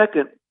then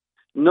second,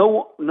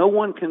 no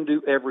one can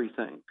do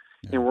everything.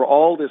 And we're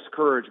all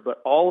discouraged, but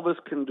all of us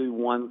can do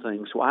one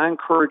thing. So I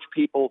encourage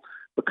people,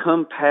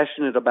 become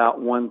passionate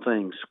about one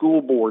thing: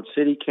 school board,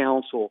 city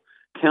council,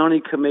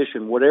 county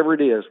commission, whatever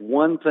it is,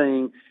 one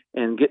thing,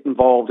 and get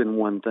involved in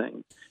one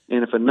thing.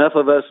 And if enough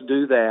of us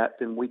do that,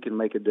 then we can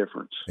make a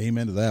difference.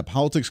 Amen to that.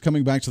 Politics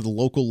coming back to the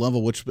local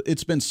level, which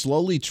it's been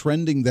slowly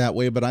trending that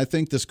way, but I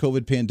think this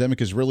COVID pandemic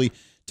has really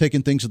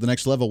taken things to the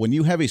next level. When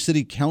you have a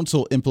city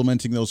council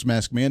implementing those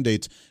mask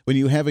mandates, when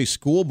you have a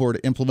school board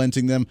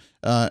implementing them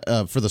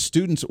for the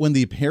students, when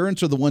the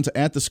parents are the ones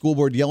at the school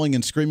board yelling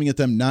and screaming at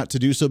them not to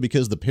do so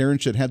because the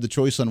parents should have the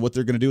choice on what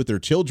they're going to do with their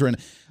children,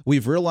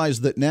 we've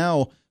realized that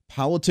now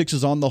politics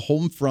is on the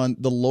home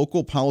front. The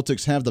local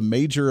politics have the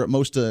major,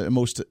 most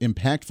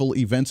impactful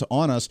events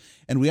on us,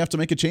 and we have to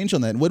make a change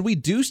on that. And when we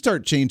do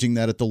start changing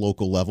that at the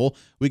local level,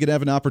 we could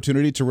have an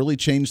opportunity to really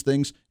change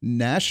things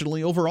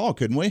nationally overall,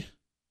 couldn't we?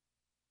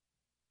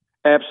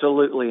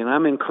 Absolutely, and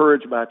I'm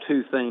encouraged by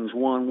two things.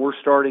 One, we're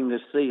starting to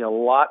see a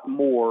lot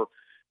more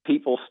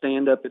people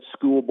stand up at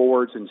school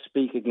boards and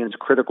speak against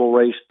critical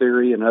race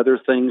theory and other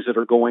things that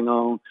are going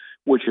on,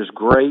 which is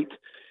great.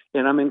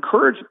 And I'm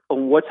encouraged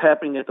on what's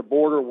happening at the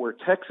border, where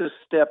Texas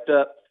stepped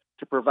up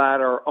to provide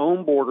our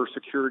own border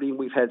security.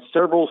 We've had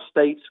several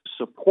states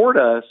support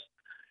us,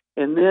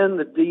 and then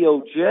the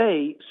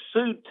DOJ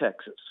sued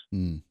Texas.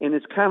 And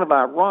it's kind of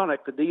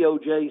ironic, the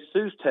DOJ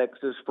sues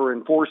Texas for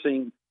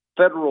enforcing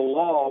federal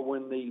law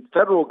when the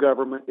federal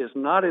government is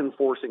not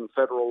enforcing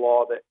federal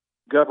law that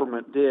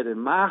government did.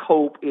 And my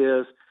hope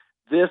is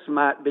this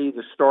might be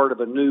the start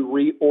of a new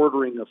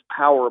reordering of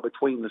power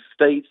between the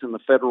states and the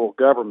federal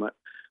government,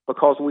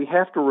 because we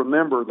have to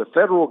remember the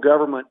federal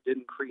government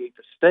didn't create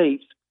the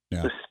states.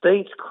 Yeah. The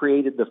states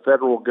created the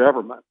federal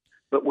government,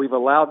 but we've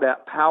allowed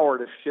that power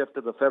to shift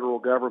to the federal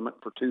government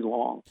for too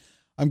long.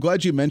 I'm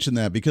glad you mentioned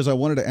that, because I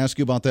wanted to ask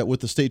you about that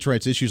with the states'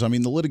 rights issues. I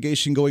mean, the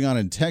litigation going on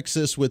in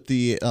Texas, with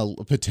the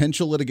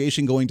potential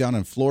litigation going down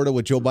in Florida,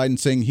 with Joe Biden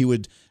saying he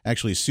would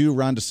actually sue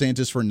Ron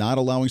DeSantis for not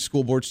allowing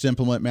school boards to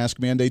implement mask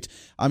mandates.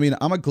 I mean,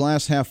 I'm a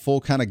glass half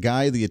full kind of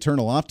guy, the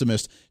eternal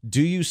optimist.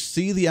 Do you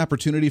see the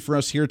opportunity for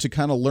us here to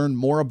kind of learn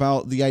more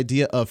about the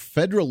idea of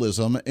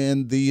federalism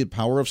and the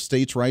power of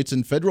states' rights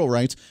and federal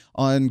rights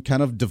on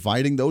kind of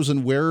dividing those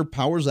and where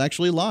powers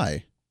actually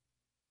lie?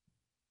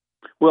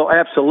 Well,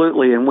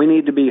 absolutely, and we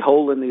need to be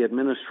holding the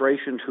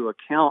administration to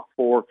account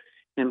for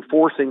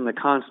enforcing the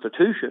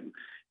Constitution.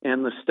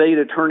 And the state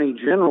attorney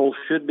general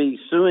should be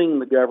suing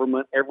the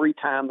government every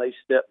time they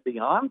step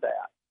beyond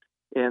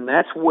that. And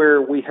that's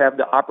where we have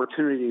the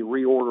opportunity to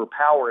reorder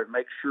power and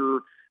make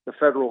sure the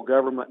federal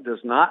government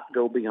does not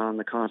go beyond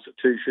the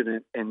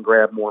Constitution and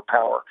grab more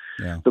power.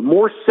 Yeah. The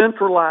more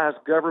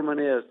centralized government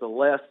is, the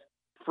less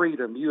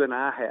freedom you and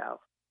I have.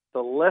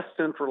 The less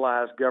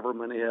centralized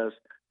government is,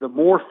 the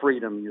more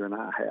freedom you and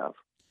I have.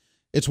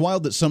 It's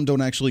wild that some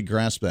don't actually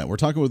grasp that. We're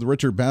talking with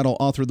Richard Battle,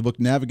 author of the book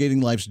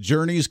Navigating Life's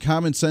Journeys,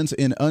 Common Sense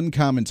in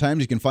Uncommon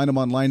Times. You can find him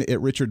online at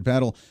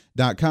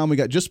richardbattle.com. We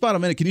got just about a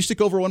minute. Can you stick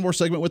over one more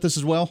segment with us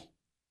as well?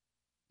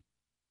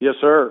 Yes,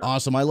 sir.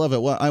 Awesome. I love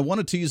it. Well, I want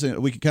to tease,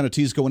 we can kind of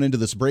tease going into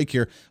this break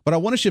here, but I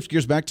want to shift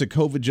gears back to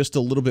COVID just a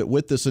little bit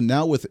with this, and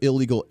now with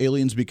illegal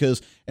aliens, because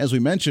as we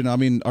mentioned, I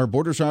mean, our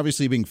borders are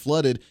obviously being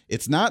flooded.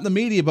 It's not in the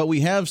media, but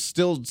we have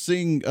still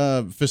seeing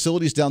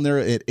facilities down there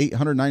at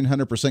 800,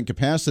 900%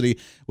 capacity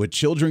with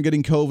children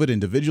getting COVID,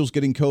 individuals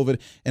getting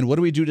COVID. And what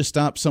do we do to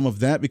stop some of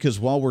that? Because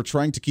while we're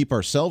trying to keep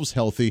ourselves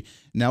healthy,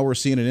 now we're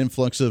seeing an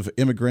influx of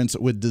immigrants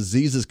with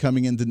diseases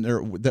coming in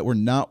that we're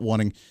not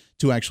wanting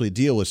to actually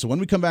deal with. So when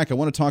we come back, I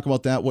want to talk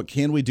about that. What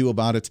can we do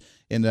about it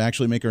and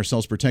actually make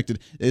ourselves protected?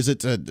 Is it,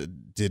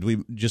 did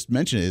we just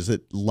mention it? Is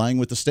it lying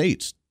with the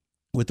states,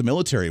 with the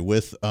military,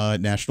 with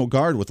National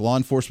Guard, with law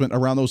enforcement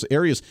around those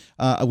areas?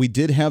 We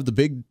did have the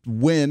big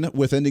win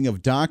with ending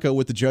of DACA,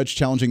 with the judge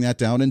challenging that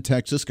down in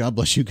Texas. God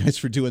bless you guys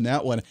for doing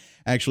that one,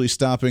 actually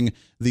stopping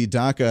the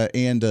DACA,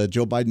 and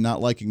Joe Biden not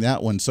liking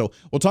that one. So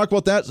we'll talk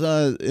about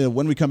that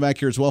when we come back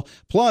here as well.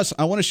 Plus,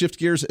 I want to shift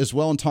gears as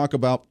well and talk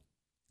about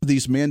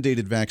these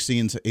mandated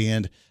vaccines,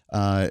 and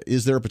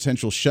is there a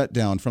potential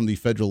shutdown from the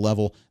federal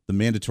level, the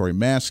mandatory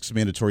masks,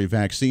 mandatory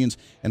vaccines,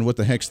 and what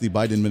the heck's the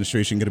Biden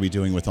administration going to be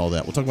doing with all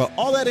that? We'll talk about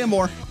all that and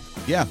more.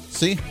 Yeah,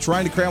 see,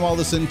 trying to cram all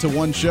this into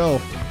one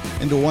show,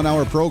 into a 1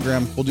 hour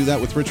program. We'll do that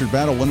with Richard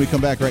Battle when we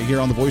come back right here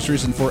on The Voice of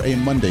Reason for a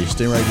Monday.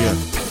 Stay right here.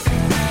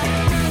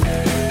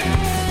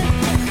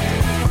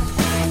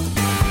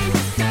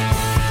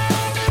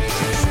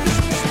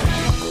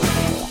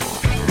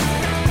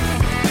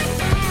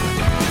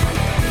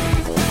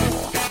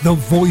 The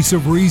Voice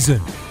of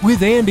Reason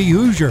with Andy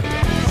Hoosier.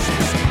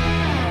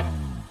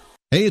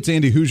 Hey, it's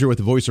Andy Hoosier with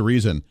The Voice of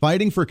Reason.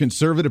 Fighting for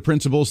conservative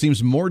principles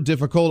seems more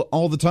difficult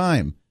all the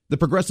time. The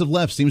progressive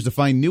left seems to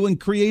find new and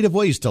creative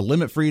ways to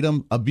limit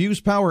freedom, abuse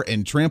power,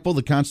 and trample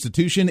the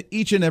Constitution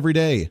each and every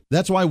day.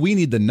 That's why we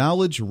need the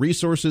knowledge,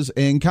 resources,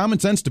 and common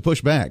sense to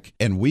push back.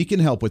 And we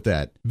can help with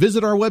that.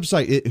 Visit our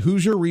website at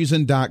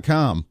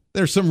HoosierReason.com.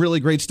 There's some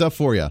really great stuff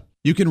for you.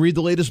 You can read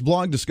the latest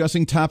blog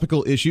discussing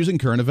topical issues and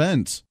current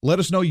events. Let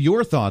us know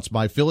your thoughts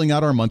by filling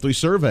out our monthly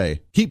survey.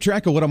 Keep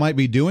track of what I might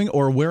be doing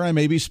or where I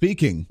may be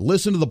speaking.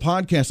 Listen to the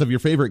podcast of your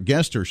favorite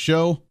guest or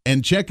show,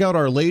 and check out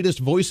our latest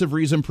Voice of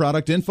Reason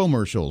product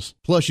infomercials.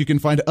 Plus, you can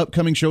find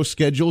upcoming show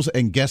schedules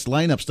and guest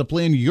lineups to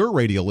plan your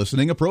radio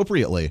listening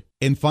appropriately.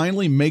 And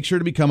finally, make sure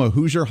to become a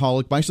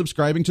Hoosier-holic by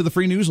subscribing to the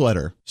free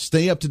newsletter.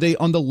 Stay up to date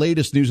on the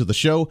latest news of the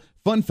show,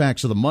 fun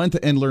facts of the month,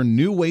 and learn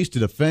new ways to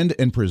defend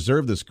and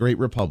preserve this great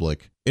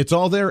republic. It's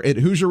all there at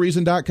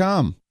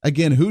HoosierReason.com.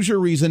 Again,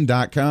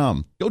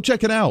 HoosierReason.com. Go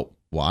check it out.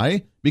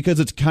 Why?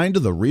 Because it's kind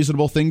of the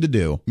reasonable thing to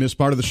do. Miss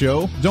part of the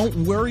show? Don't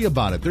worry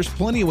about it. There's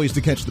plenty of ways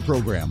to catch the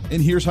program, and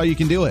here's how you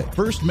can do it.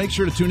 First, make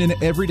sure to tune in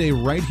every day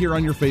right here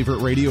on your favorite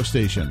radio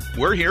station.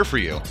 We're here for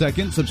you.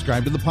 Second,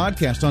 subscribe to the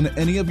podcast on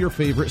any of your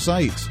favorite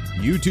sites.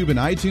 YouTube and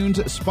iTunes,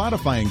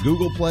 Spotify and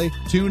Google Play,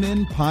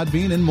 TuneIn,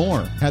 Podbean, and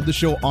more. Have the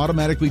show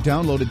automatically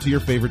downloaded to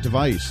your favorite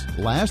device.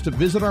 Last,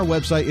 visit our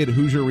website at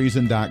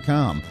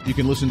HoosierReason.com. You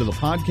can listen to the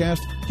podcast,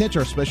 catch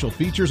our special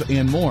features,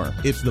 and more.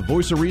 It's the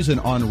Voice of Reason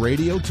on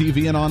radio,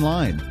 TV, and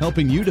online,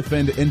 helping you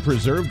defend and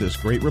preserve this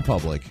great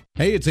republic.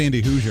 Hey, it's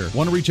Andy Hoosier.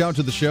 Want to reach out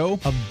to the show?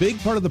 A big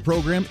part of the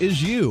program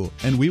is you,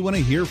 and we want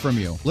to hear from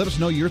you. Let us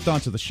know your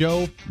thoughts of the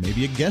show,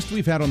 maybe a guest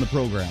we've had on the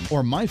program,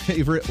 or my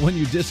favorite, when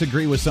you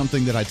disagree with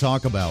something that I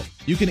talk about.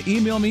 You can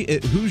email me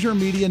at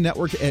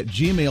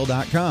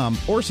HoosierMediaNetwork@gmail.com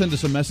or send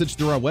us a message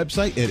through our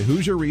website at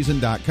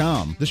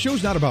HoosierReason.com. The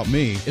show's not about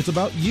me, it's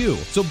about you.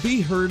 So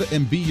be heard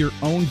and be your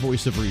own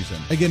voice of reason.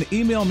 Again,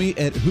 email me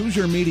at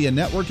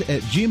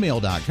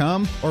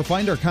HoosierMediaNetwork@gmail.com or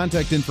find our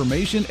contact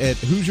information at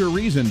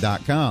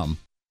HoosierReason.com.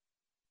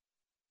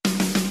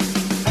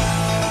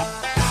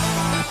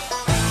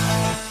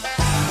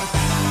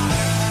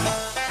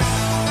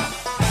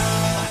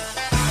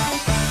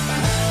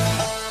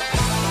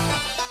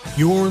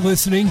 You're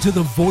listening to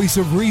the Voice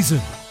of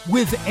Reason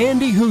with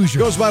Andy Hoosier.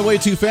 Goes by way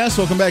too fast.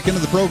 Welcome back into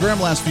the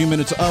program. Last few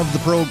minutes of the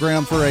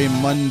program for a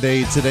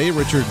Monday today.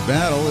 Richard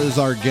Battle is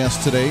our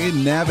guest today.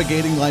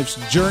 Navigating Life's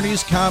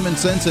Journeys, Common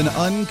Sense in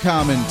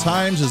Uncommon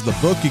Times is the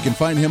book. You can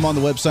find him on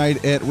the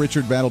website at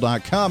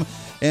richardbattle.com.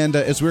 And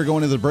as we're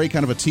going into the break,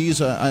 kind of a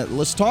tease,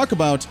 let's talk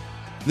about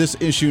this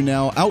issue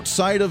now.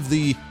 Outside of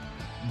the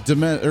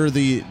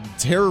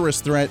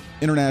terrorist threat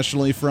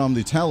internationally from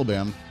the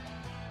Taliban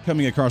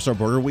coming across our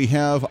border, we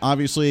have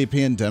obviously a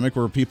pandemic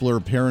where people are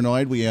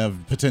paranoid. We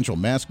have potential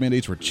mask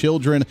mandates for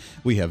children.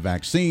 We have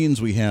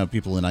vaccines. We have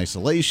people in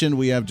isolation.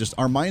 We have just,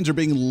 our minds are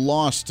being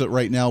lost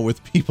right now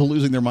with people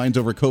losing their minds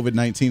over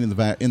COVID-19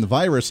 in the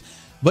virus.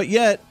 But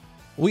yet,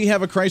 we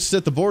have a crisis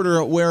at the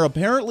border where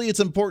apparently it's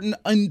important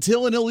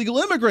until an illegal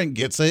immigrant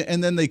gets it,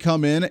 and then they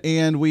come in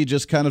and we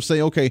just kind of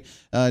say, okay,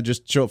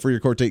 just show up for your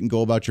court date and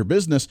go about your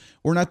business.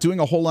 We're not doing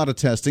a whole lot of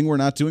testing. We're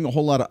not doing a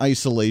whole lot of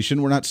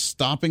isolation. We're not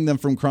stopping them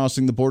from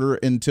crossing the border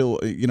until,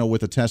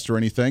 with a test or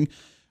anything.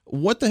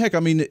 What the heck?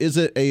 I mean, is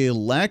it a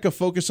lack of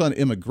focus on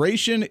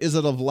immigration? Is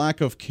it a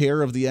lack of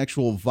care of the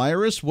actual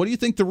virus? What do you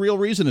think the real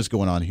reason is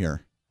going on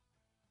here?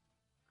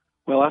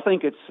 Well, I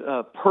think it's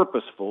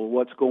purposeful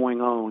what's going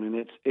on, and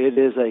it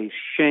is a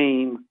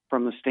shame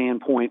from the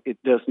standpoint it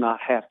does not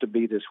have to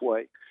be this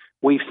way.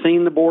 We've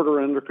seen the border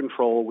under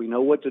control. We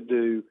know what to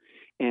do,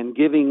 and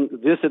giving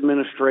this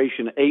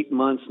administration 8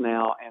 months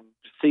now and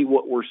see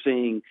what we're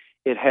seeing,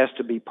 it has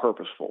to be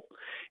purposeful.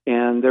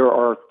 And there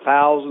are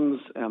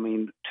thousands,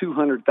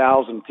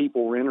 200,000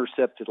 people were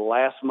intercepted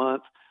last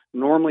month.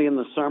 Normally in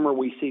the summer,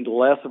 we see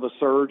less of a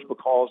surge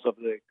because of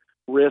the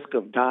risk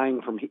of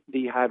dying from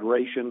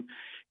dehydration.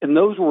 And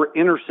those were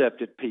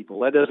intercepted people.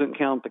 That doesn't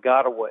count the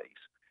gotaways.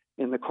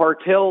 And the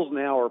cartels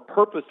now are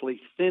purposely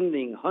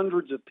sending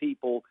hundreds of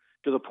people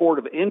to the port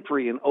of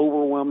entry and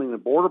overwhelming the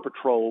Border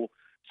Patrol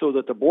so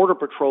that the Border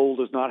Patrol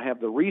does not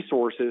have the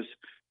resources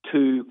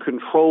to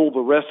control the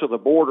rest of the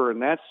border. And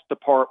that's the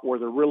part where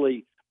the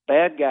really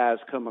bad guys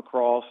come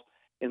across,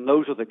 and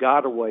those are the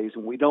gotaways.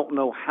 And we don't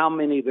know how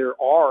many there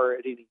are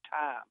at any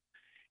time.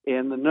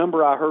 And the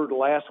number I heard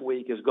last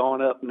week has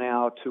gone up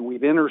now to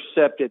we've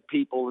intercepted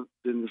people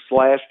in this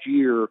last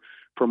year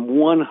from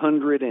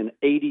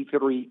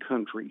 183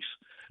 countries.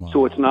 Wow.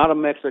 So it's not a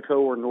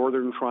Mexico or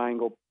Northern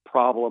Triangle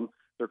problem.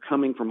 They're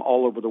coming from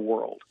all over the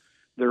world.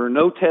 There are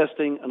no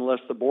testing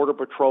unless the Border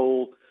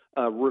Patrol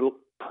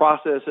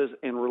processes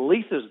and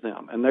releases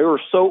them. And they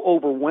are so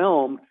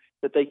overwhelmed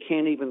that they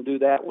can't even do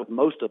that with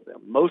most of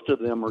them. Most of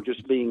them are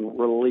just being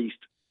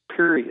released,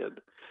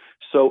 period.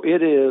 So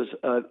it is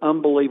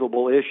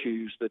unbelievable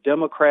issues. The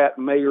Democrat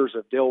mayors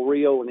of Del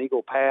Rio and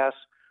Eagle Pass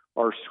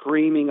are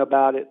screaming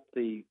about it.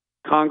 The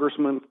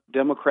congressman,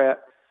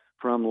 Democrat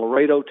from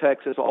Laredo,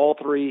 Texas, all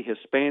three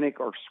Hispanic,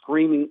 are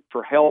screaming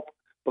for help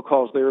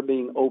because they're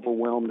being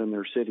overwhelmed in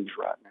their cities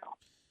right now.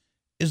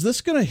 Is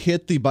this going to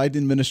hit the Biden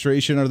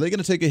administration? Are they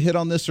going to take a hit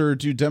on this, or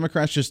do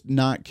Democrats just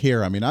not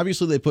care? I mean,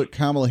 obviously they put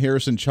Kamala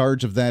Harris in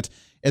charge of that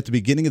at the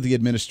beginning of the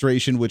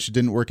administration, which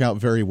didn't work out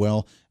very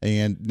well.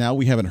 And now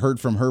we haven't heard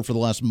from her for the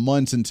last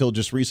months until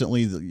just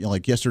recently,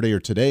 like yesterday or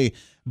today.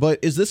 But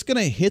is this going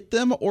to hit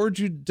them, or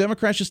do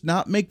Democrats just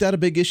not make that a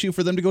big issue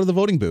for them to go to the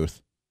voting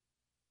booth?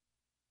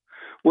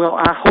 Well,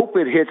 I hope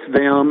it hits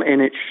them,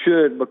 and it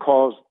should,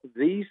 because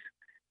these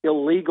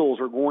illegals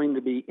are going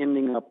to be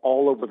ending up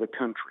all over the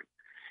country.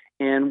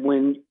 And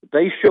when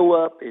they show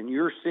up in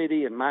your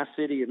city and my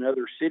city and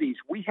other cities,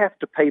 we have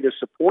to pay to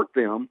support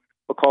them,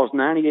 because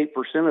 98%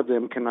 of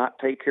them cannot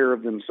take care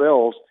of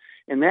themselves.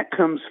 And that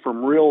comes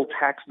from real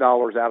tax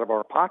dollars out of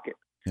our pocket.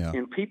 Yeah.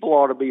 And people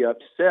ought to be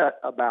upset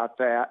about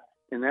that,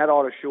 and that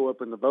ought to show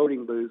up in the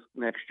voting booth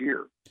next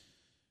year.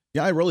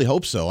 Yeah, I really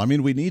hope so. I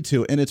mean, we need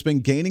to. And it's been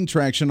gaining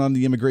traction on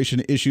the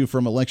immigration issue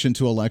from election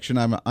to election.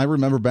 I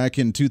remember back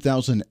in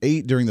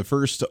 2008, during the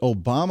first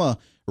Obama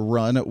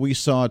run, we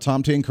saw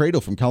Tom Tancredo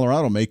from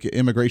Colorado make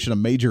immigration a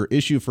major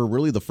issue for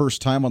really the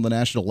first time on the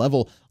national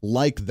level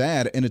like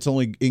that. And it's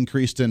only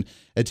increased in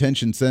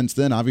attention since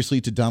then. Obviously,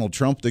 to Donald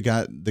Trump, they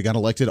got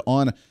elected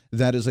on.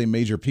 That is a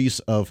major piece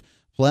of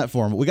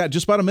platform. We got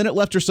just about a minute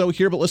left or so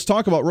here, but let's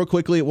talk about real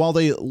quickly, while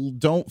they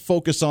don't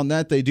focus on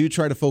that, they do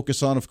try to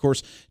focus on, of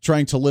course,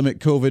 trying to limit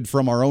COVID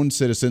from our own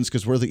citizens,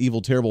 because we're the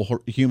evil,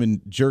 terrible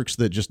human jerks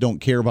that just don't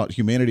care about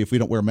humanity if we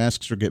don't wear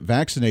masks or get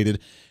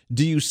vaccinated.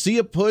 Do you see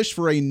a push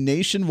for a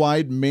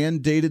nationwide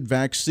mandated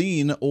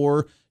vaccine,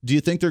 or do you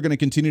think they're going to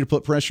continue to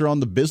put pressure on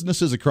the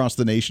businesses across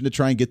the nation to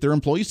try and get their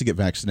employees to get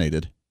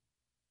vaccinated?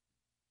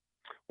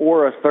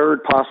 Or a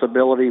third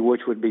possibility,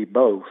 which would be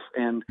both.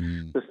 And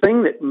the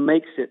thing that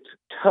makes it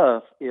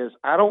tough is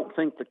I don't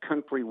think the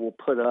country will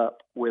put up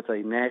with a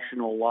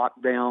national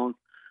lockdown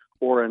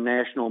or a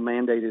national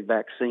mandated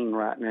vaccine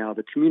right now.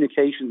 The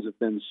communications have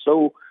been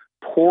so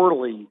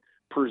poorly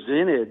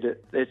presented,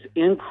 it's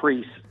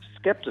increased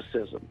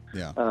skepticism.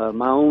 Yeah.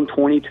 My own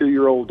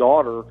 22-year-old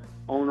daughter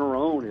on her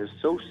own is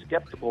so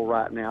skeptical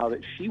right now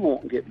that she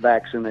won't get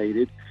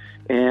vaccinated.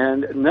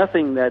 And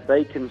nothing that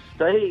they can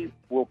say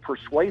will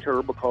persuade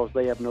her, because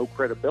they have no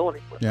credibility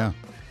with her.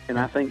 And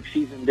I think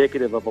she's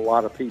indicative of a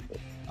lot of people.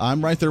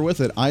 I'm right there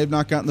with it. I have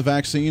not gotten the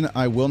vaccine.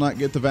 I will not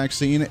get the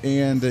vaccine.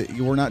 And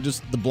we're not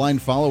just the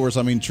blind followers.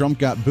 I mean, Trump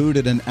got booed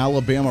at an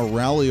Alabama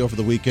rally over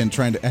the weekend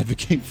trying to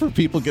advocate for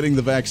people getting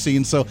the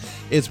vaccine. So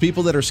it's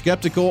people that are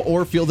skeptical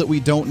or feel that we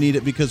don't need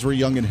it because we're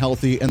young and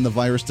healthy and the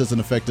virus doesn't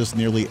affect us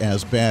nearly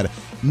as bad.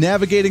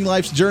 Navigating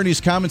life's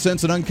journeys, common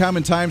sense and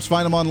uncommon times.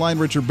 Find them online,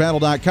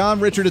 richardbattle.com.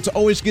 Richard, it's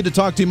always good to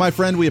talk to you, my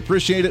friend. We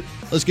appreciate it.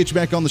 Let's get you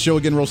back on the show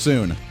again real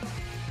soon.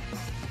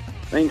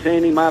 Thanks,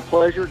 Andy. My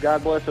pleasure.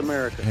 God bless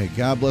America. Hey,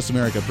 God bless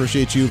America.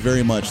 Appreciate you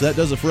very much. That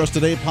does it for us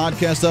today.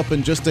 Podcast up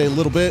in just a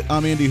little bit.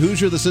 I'm Andy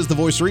Hoosier. This is The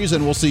Voice of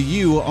Reason. We'll see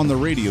you on the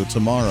radio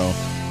tomorrow.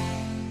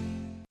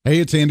 Hey,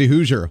 it's Andy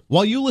Hoosier.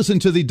 While you listen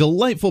to the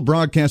delightful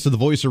broadcast of The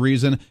Voice of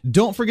Reason,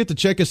 don't forget to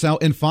check us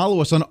out and follow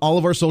us on all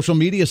of our social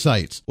media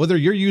sites. Whether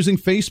you're using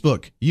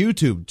Facebook,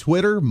 YouTube,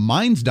 Twitter,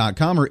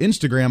 Minds.com, or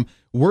Instagram,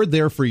 we're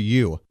there for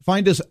you.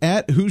 Find us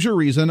at Hoosier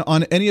Reason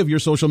on any of your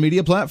social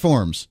media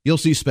platforms. You'll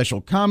see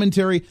special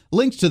commentary,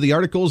 links to the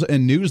articles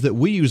and news that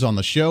we use on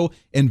the show,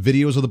 and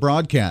videos of the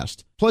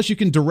broadcast. Plus, you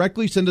can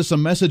directly send us a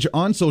message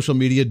on social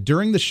media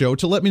during the show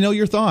to let me know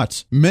your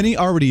thoughts. Many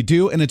already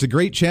do, and it's a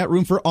great chat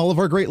room for all of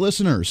our great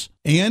listeners.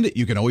 And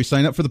you can always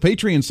sign up for the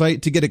Patreon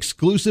site to get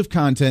exclusive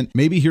content,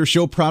 maybe hear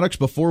show products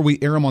before we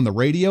air them on the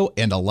radio,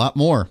 and a lot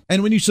more.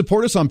 And when you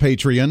support us on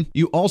Patreon,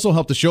 you also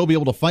help the show be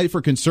able to fight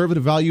for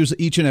conservative values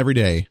each and every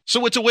day.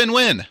 So it's a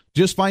win-win.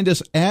 Just find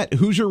us at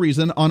Hoosier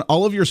Reason on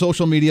all of your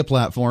social media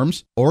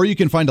platforms, or you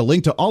can find a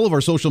link to all of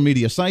our social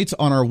media sites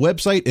on our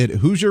website at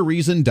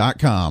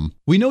HoosierReason.com.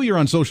 We know you're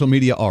on social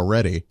media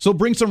already, so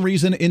bring some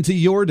reason into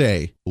your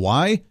day.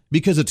 Why?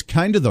 Because it's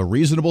kind of the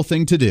reasonable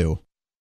thing to do.